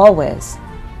as always,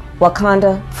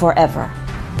 Wakanda forever.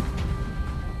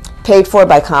 Paid for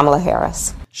by Kamala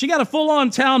Harris. She got a full-on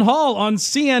town hall on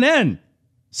CNN.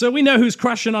 So we know who's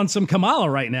crushing on some Kamala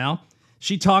right now.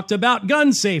 She talked about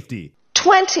gun safety.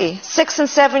 20 6- and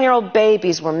 7-year-old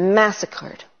babies were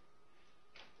massacred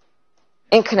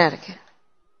in Connecticut.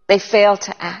 They failed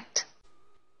to act.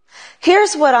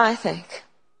 Here's what I think.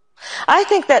 I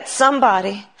think that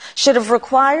somebody should have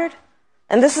required,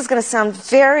 and this is going to sound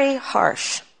very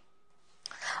harsh,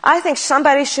 I think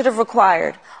somebody should have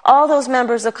required all those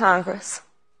members of Congress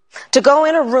to go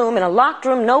in a room, in a locked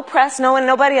room, no press, no one,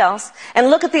 nobody else,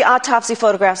 and look at the autopsy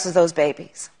photographs of those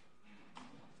babies.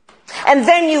 and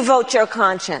then you vote your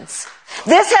conscience.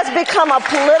 This has become a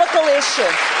political issue.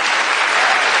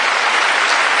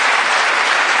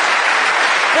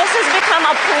 This has become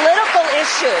a political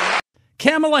issue.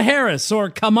 Kamala Harris or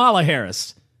Kamala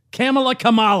Harris. Kamala,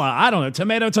 I don't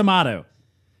know, tomato.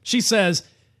 She says,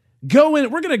 we're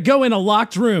going to go in a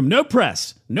locked room, no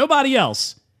press, nobody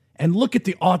else, and look at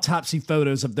the autopsy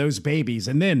photos of those babies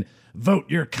and then vote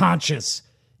your conscience.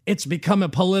 It's become a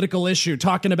political issue,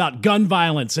 talking about gun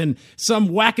violence and some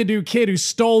wackadoo kid who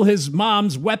stole his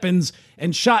mom's weapons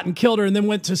and shot and killed her and then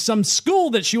went to some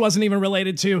school that she wasn't even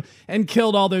related to and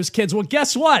killed all those kids. Well,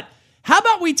 guess what? How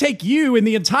about we take you and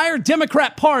the entire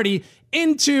Democrat Party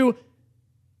into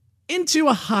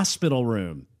a hospital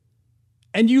room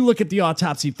and you look at the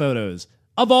autopsy photos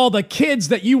of all the kids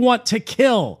that you want to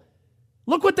kill.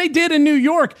 Look what they did in New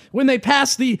York when they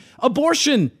passed the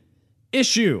abortion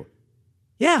issue.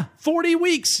 Yeah, 40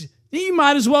 weeks. You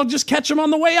might as well just catch them on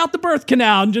the way out the birth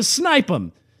canal and just snipe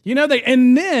them.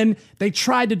 And then they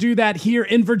tried to do that here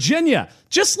in Virginia.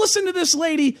 Just listen to this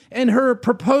lady and her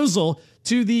proposal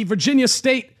to the Virginia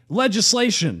state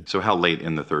legislation. So how late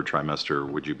in the third trimester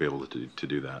would you be able to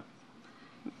do that?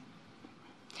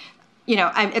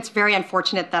 It's very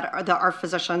unfortunate that our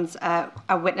physicians,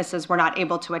 witnesses, were not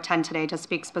able to attend today to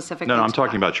speak specifically. No, I'm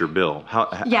talking about your bill. How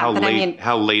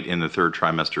late in the third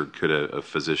trimester could a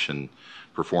physician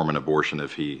perform an abortion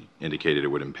if he indicated it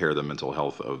would impair the mental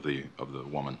health of the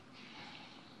woman?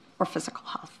 Or physical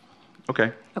health.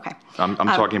 Okay. Okay. I'm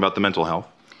talking about the mental health.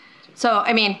 So,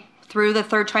 through the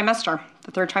third trimester.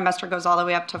 The third trimester goes all the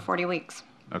way up to 40 weeks.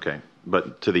 Okay.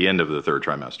 But to the end of the third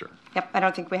trimester. Yep. I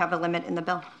don't think we have a limit in the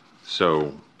bill.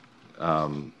 So, that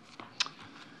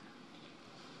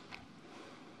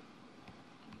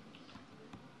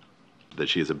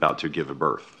she is about to give a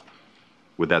birth,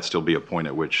 would that still be a point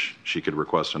at which she could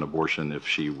request an abortion if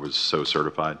she was so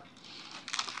certified?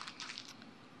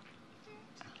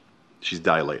 She's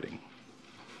dilating.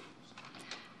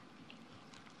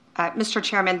 Mr.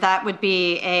 Chairman, that would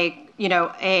be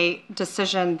a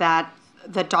decision that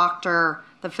the doctor,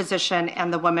 the physician,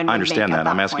 and the woman would make. I understand that.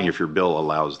 I'm asking point. if your bill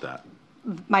allows that.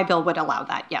 My bill would allow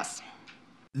that, yes.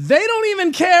 They don't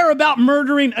even care about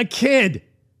murdering a kid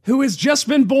who has just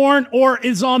been born or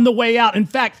is on the way out. In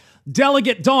fact,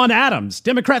 Delegate Dawn Adams,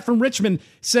 Democrat from Richmond,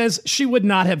 says she would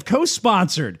not have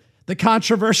co-sponsored the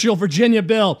controversial Virginia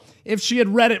bill if she had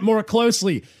read it more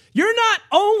closely. You're not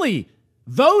only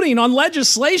voting on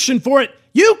legislation for it,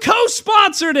 you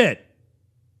co-sponsored it.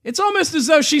 It's almost as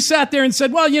though she sat there and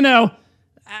said, well,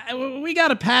 we got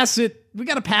to pass it. We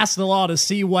got to pass the law to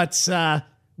see what's,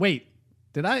 what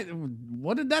did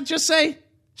that just say?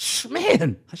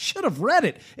 Man, I should have read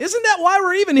it. Isn't that why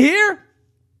we're even here?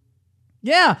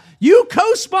 Yeah, you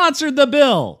co-sponsored the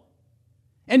bill.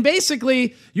 And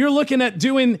basically, you're looking at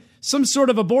doing some sort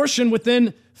of abortion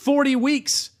within 40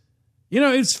 weeks.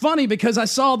 It's funny because I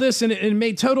saw this and it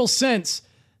made total sense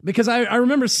because I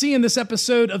remember seeing this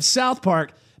episode of South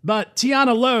Park, but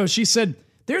Tiana Lowe, she said,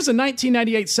 there's a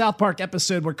 1998 South Park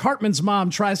episode where Cartman's mom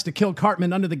tries to kill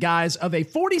Cartman under the guise of a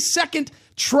 42nd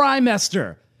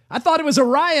trimester. I thought it was a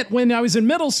riot when I was in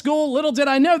middle school. Little did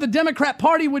I know the Democrat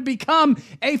Party would become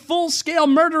a full-scale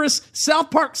murderous South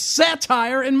Park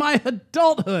satire in my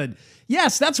adulthood.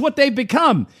 Yes, that's what they've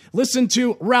become. Listen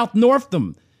to Ralph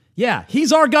Northam. Yeah,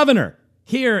 he's our governor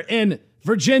here in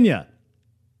Virginia.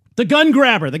 The gun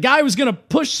grabber, the guy who was going to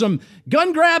push some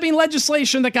gun-grabbing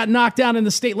legislation that got knocked down in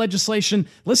the state legislation.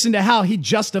 Listen to how he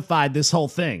justified this whole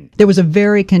thing. There was a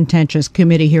very contentious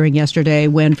committee hearing yesterday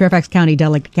when Fairfax County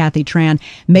Delegate Kathy Tran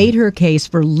made her case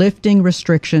for lifting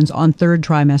restrictions on third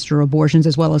trimester abortions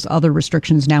as well as other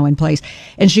restrictions now in place.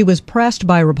 And she was pressed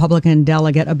by a Republican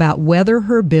delegate about whether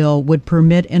her bill would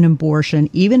permit an abortion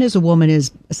even as a woman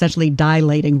is essentially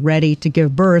dilating, ready to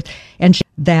give birth, and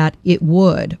that it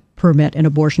would permit an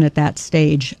abortion at that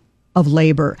stage of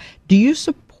labor. Do you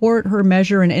support her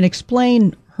measure and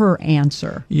explain her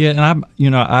answer? Yeah,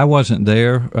 and I wasn't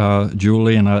there,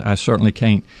 Julie, and I certainly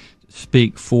can't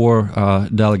speak for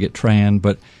Delegate Tran,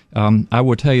 but I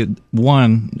will tell you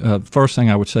first thing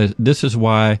I would say is this is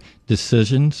why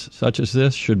decisions such as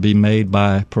this should be made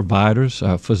by providers,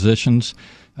 physicians,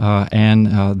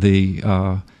 and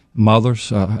the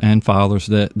mothers and fathers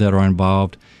that are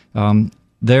involved.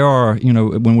 There are,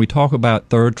 when we talk about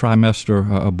third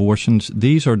trimester abortions,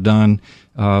 these are done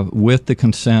with the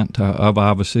consent of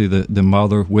obviously the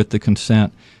mother, with the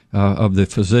consent of the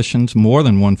physicians, more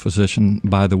than one physician,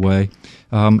 by the way.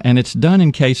 And it's done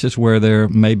in cases where there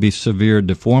may be severe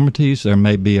deformities, there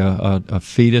may be a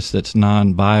fetus that's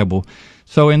non-viable.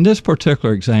 So in this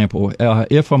particular example,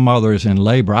 if a mother is in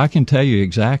labor, I can tell you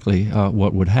exactly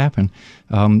what would happen.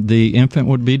 the infant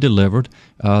would be delivered.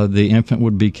 The infant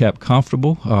would be kept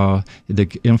comfortable.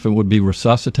 The infant would be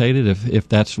resuscitated if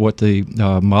that's what the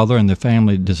mother and the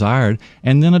family desired.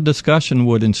 And then a discussion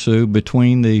would ensue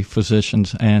between the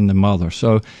physicians and the mother.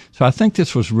 So I think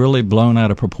this was really blown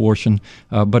out of proportion.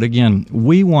 But again,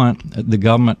 we want the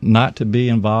government not to be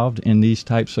involved in these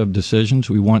types of decisions.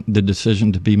 We want the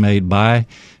decision to be made by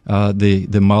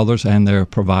the mothers and their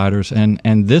providers.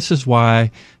 And this is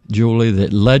why, Julie,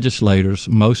 that legislators,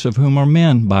 most of whom are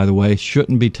men, by the way,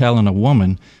 shouldn't be telling a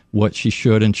woman what she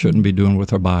should and shouldn't be doing with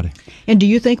her body. And do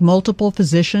you think multiple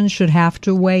physicians should have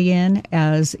to weigh in,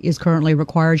 as is currently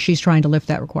required? She's trying to lift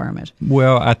that requirement.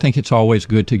 Well, I think it's always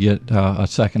good to get a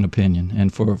second opinion,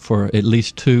 and for at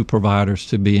least two providers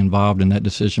to be involved in that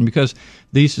decision, because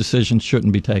these decisions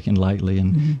shouldn't be taken lightly.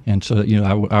 And so,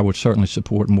 I would certainly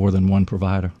support more than one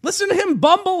provider. Listen to him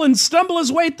bumble and stumble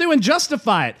his way through and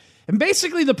justify it. And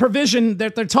basically the provision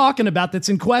that they're talking about that's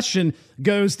in question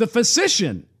goes, the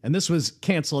physician, and this was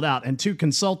canceled out, and two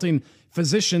consulting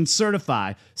physicians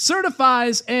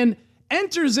certifies and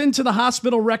enters into the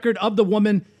hospital record of the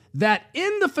woman that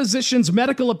in the physician's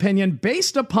medical opinion,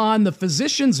 based upon the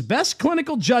physician's best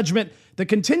clinical judgment, the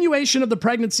continuation of the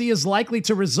pregnancy is likely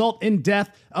to result in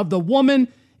death of the woman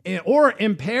or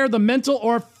impair the mental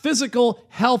or physical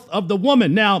health of the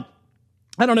woman. Now,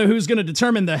 I don't know who's going to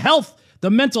determine the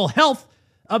mental health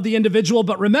of the individual,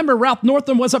 but remember, Ralph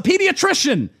Northam was a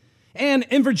pediatrician. And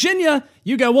in Virginia,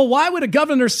 you go, well, why would a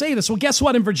governor say this? Well, guess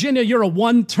what? In Virginia, you're a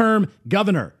one-term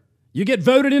governor. You get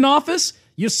voted in office,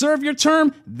 you serve your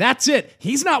term, that's it.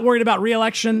 He's not worried about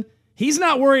re-election. He's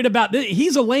not worried about,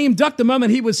 he's a lame duck the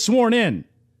moment he was sworn in.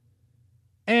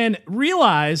 And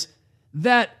realize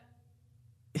I'm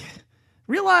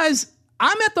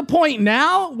at the point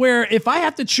now where if I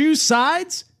have to choose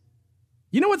sides,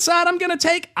 you know what side I'm going to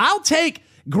take? I'll take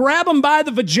grab them by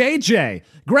the vajayjay,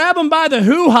 grab them by the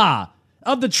hoo-ha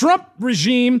of the Trump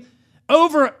regime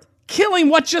over killing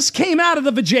what just came out of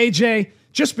the vajayjay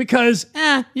just because,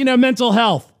 mental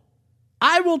health.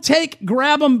 I will take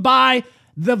grab them by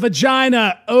the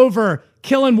vagina over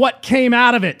killing what came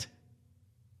out of it.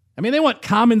 I mean, they want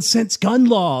common sense gun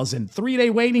laws and 3-day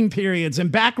waiting periods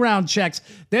and background checks.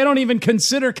 They don't even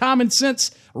consider common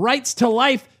sense rights to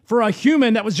life for a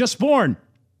human that was just born.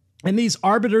 And these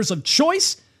arbiters of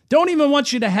choice don't even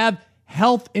want you to have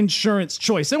health insurance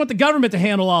choice. They want the government to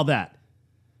handle all that.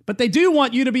 But they do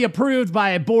want you to be approved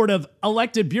by a board of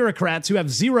elected bureaucrats who have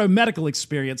zero medical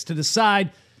experience to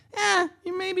decide,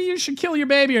 maybe you should kill your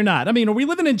baby or not. I mean, are we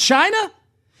living in China?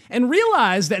 And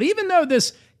realize that even though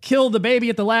this kill the baby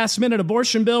at the last minute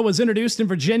abortion bill was introduced in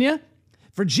Virginia,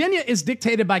 Virginia is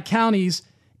dictated by counties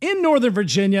in Northern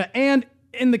Virginia and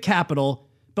in the capital,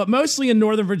 but mostly in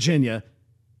Northern Virginia,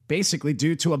 basically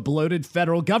due to a bloated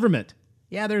federal government.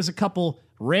 Yeah, there's a couple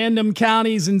random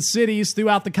counties and cities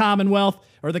throughout the Commonwealth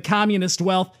or the communist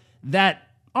wealth that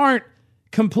aren't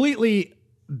completely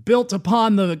built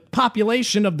upon the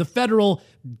population of the federal,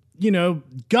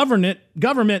 government,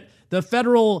 the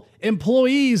federal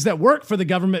employees that work for the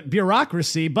government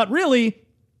bureaucracy. But really,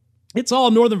 it's all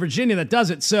Northern Virginia that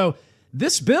does it. So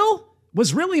this bill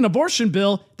was really an abortion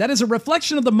bill that is a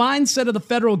reflection of the mindset of the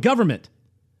federal government.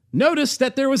 Notice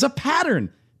that there was a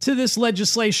pattern to this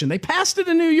legislation. They passed it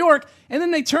in New York, and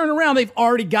then they turn around. They've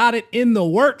already got it in the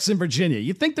works in Virginia.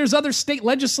 You think there's other state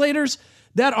legislators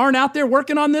that aren't out there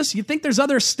working on this? You think there's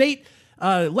other state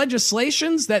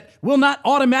legislations that will not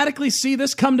automatically see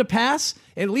this come to pass,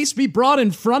 at least be brought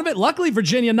in front of it? Luckily,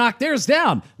 Virginia knocked theirs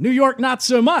down. New York, not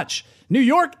so much. New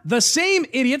York, the same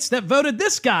idiots that voted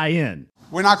this guy in.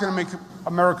 We're not going to make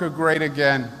America great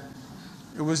again.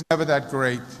 It was never that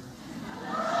great.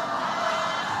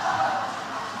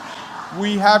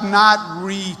 We have not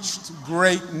reached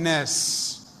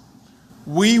greatness.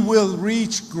 We will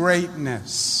reach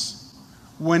greatness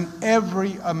when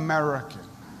every American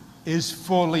is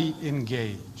fully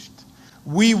engaged.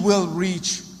 We will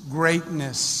reach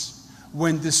greatness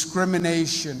when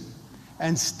discrimination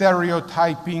and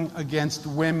stereotyping against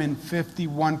women,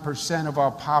 51% of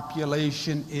our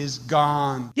population, is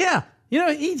gone. Yeah,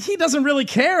 he doesn't really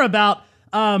care about,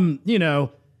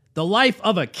 the life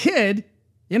of a kid.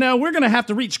 We're going to have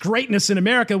to reach greatness in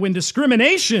America when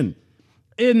discrimination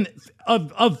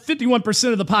of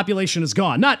 51% of the population is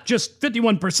gone. Not just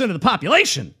 51% of the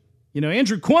population.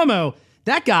 Andrew Cuomo,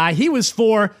 that guy, he was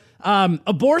for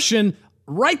abortion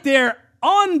right there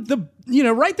on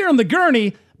the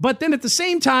gurney. But then at the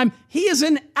same time, he is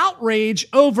in outrage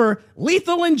over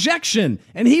lethal injection,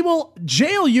 and he will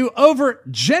jail you over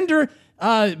gender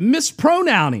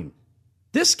mispronouncing.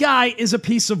 This guy is a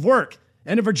piece of work.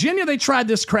 And in Virginia, they tried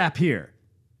this crap here.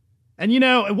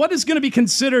 And, what is going to be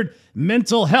considered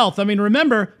mental health? I mean,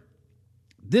 remember,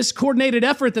 this coordinated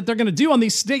effort that they're going to do on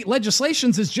these state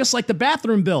legislations is just like the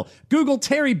bathroom bill. Google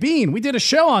Terry Bean. We did a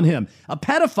show on him, a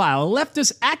pedophile, a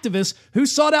leftist activist who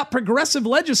sought out progressive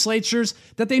legislatures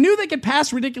that they knew they could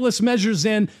pass ridiculous measures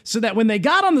in so that when they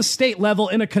got on the state level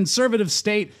in a conservative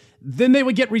state, then they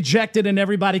would get rejected and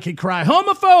everybody could cry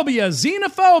homophobia,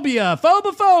 xenophobia,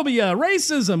 phobophobia,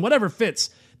 racism, whatever fits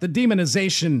the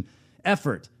demonization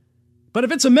effort. But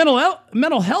if it's a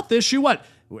mental health issue, what?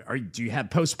 Do you have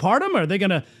postpartum? Are they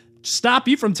going to stop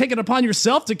you from taking it upon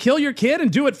yourself to kill your kid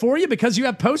and do it for you because you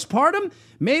have postpartum?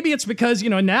 Maybe it's because,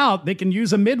 now they can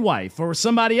use a midwife or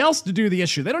somebody else to do the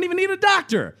issue. They don't even need a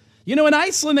doctor. In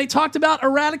Iceland, they talked about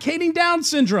eradicating Down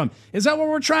syndrome. Is that what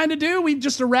we're trying to do? We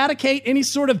just eradicate any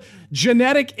sort of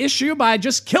genetic issue by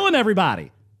just killing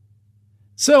everybody.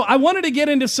 So I wanted to get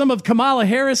into some of Kamala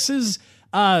Harris's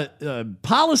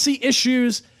policy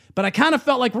issues, but I kind of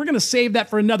felt like we're going to save that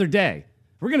for another day.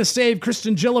 We're going to save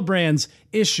Kristen Gillibrand's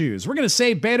issues. We're going to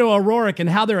save Beto O'Rourke and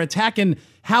how they're attacking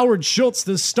Howard Schultz,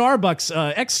 the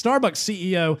ex-Starbucks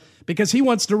CEO, because he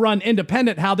wants to run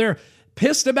independent, how they're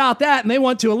pissed about that, and they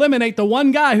want to eliminate the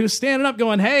one guy who's standing up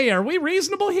going, hey, are we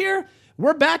reasonable here?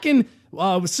 We're back in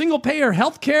single-payer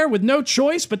health care with no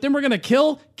choice, but then we're going to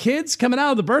kill kids coming out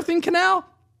of the birthing canal?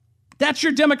 That's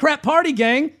your Democrat Party,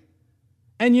 gang.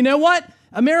 And you know what?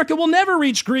 America will never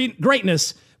reach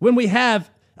greatness when we have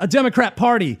a Democrat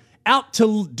Party out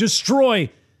to destroy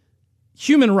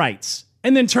human rights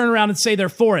and then turn around and say they're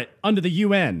for it under the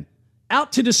UN.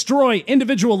 Out to destroy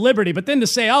individual liberty, but then to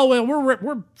say, oh, well,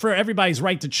 we're for everybody's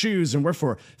right to choose and we're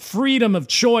for freedom of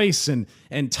choice and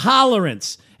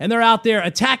tolerance. And they're out there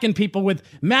attacking people with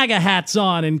MAGA hats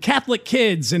on and Catholic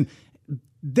kids. And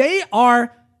they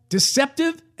are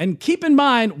deceptive. And keep in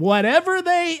mind, whatever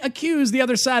they accuse the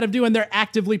other side of doing, they're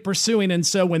actively pursuing. And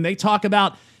so when they talk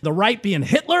about the right being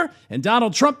Hitler and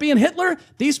Donald Trump being Hitler,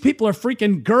 these people are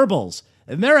freaking Goebbels.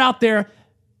 And they're out there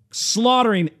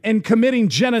slaughtering and committing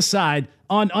genocide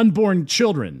on unborn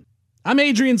children. I'm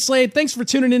Adrian Slade. Thanks for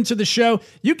tuning into the show.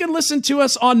 You can listen to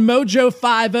us on Mojo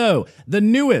 50, the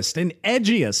newest and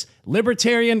edgiest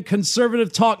libertarian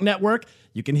conservative talk network.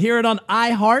 You can hear it on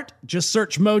iHeart. Just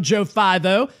search Mojo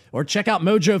 50 or check out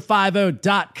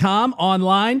mojo50.com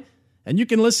online. And you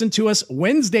can listen to us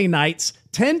Wednesday nights,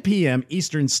 10 p.m.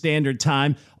 Eastern Standard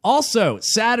Time. Also,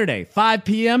 Saturday, 5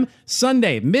 p.m.,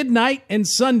 Sunday, midnight, and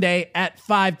Sunday at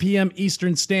 5 p.m.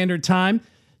 Eastern Standard Time.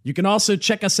 You can also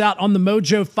check us out on the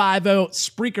Mojo 50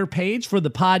 Spreaker page for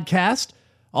the podcast.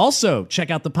 Also, check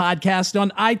out the podcast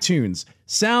on iTunes,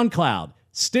 SoundCloud,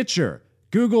 Stitcher,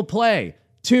 Google Play,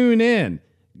 TuneIn.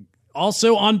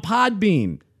 Also on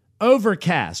Podbean,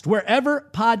 Overcast, wherever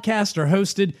podcasts are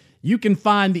hosted, you can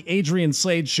find the Adrian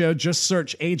Slade Show. Just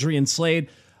search Adrian Slade.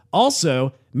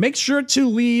 Also, make sure to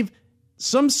leave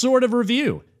some sort of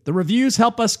review. The reviews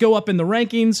help us go up in the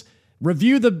rankings.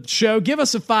 Review the show. Give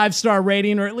us a 5-star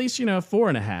rating, or at least,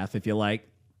 4.5 if you like.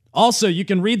 Also, you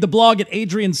can read the blog at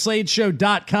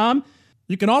adriansladeshow.com.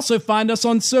 You can also find us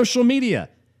on social media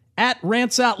at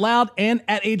Rants Out Loud and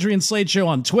at Adrian Slade Show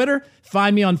on Twitter.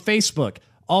 Find me on Facebook.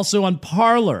 Also on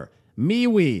Parler,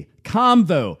 MeWe,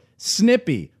 Convo,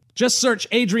 Snippy. Just search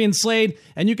Adrian Slade,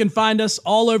 and you can find us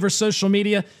all over social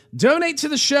media. Donate to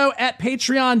the show at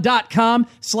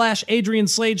patreon.com/Adrian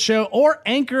Slade Show or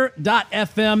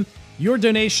anchor.fm. Your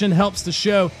donation helps the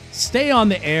show stay on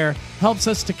the air, helps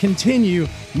us to continue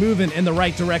moving in the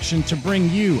right direction to bring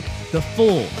you the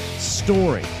full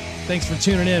story. Thanks for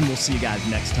tuning in. We'll see you guys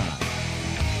next time.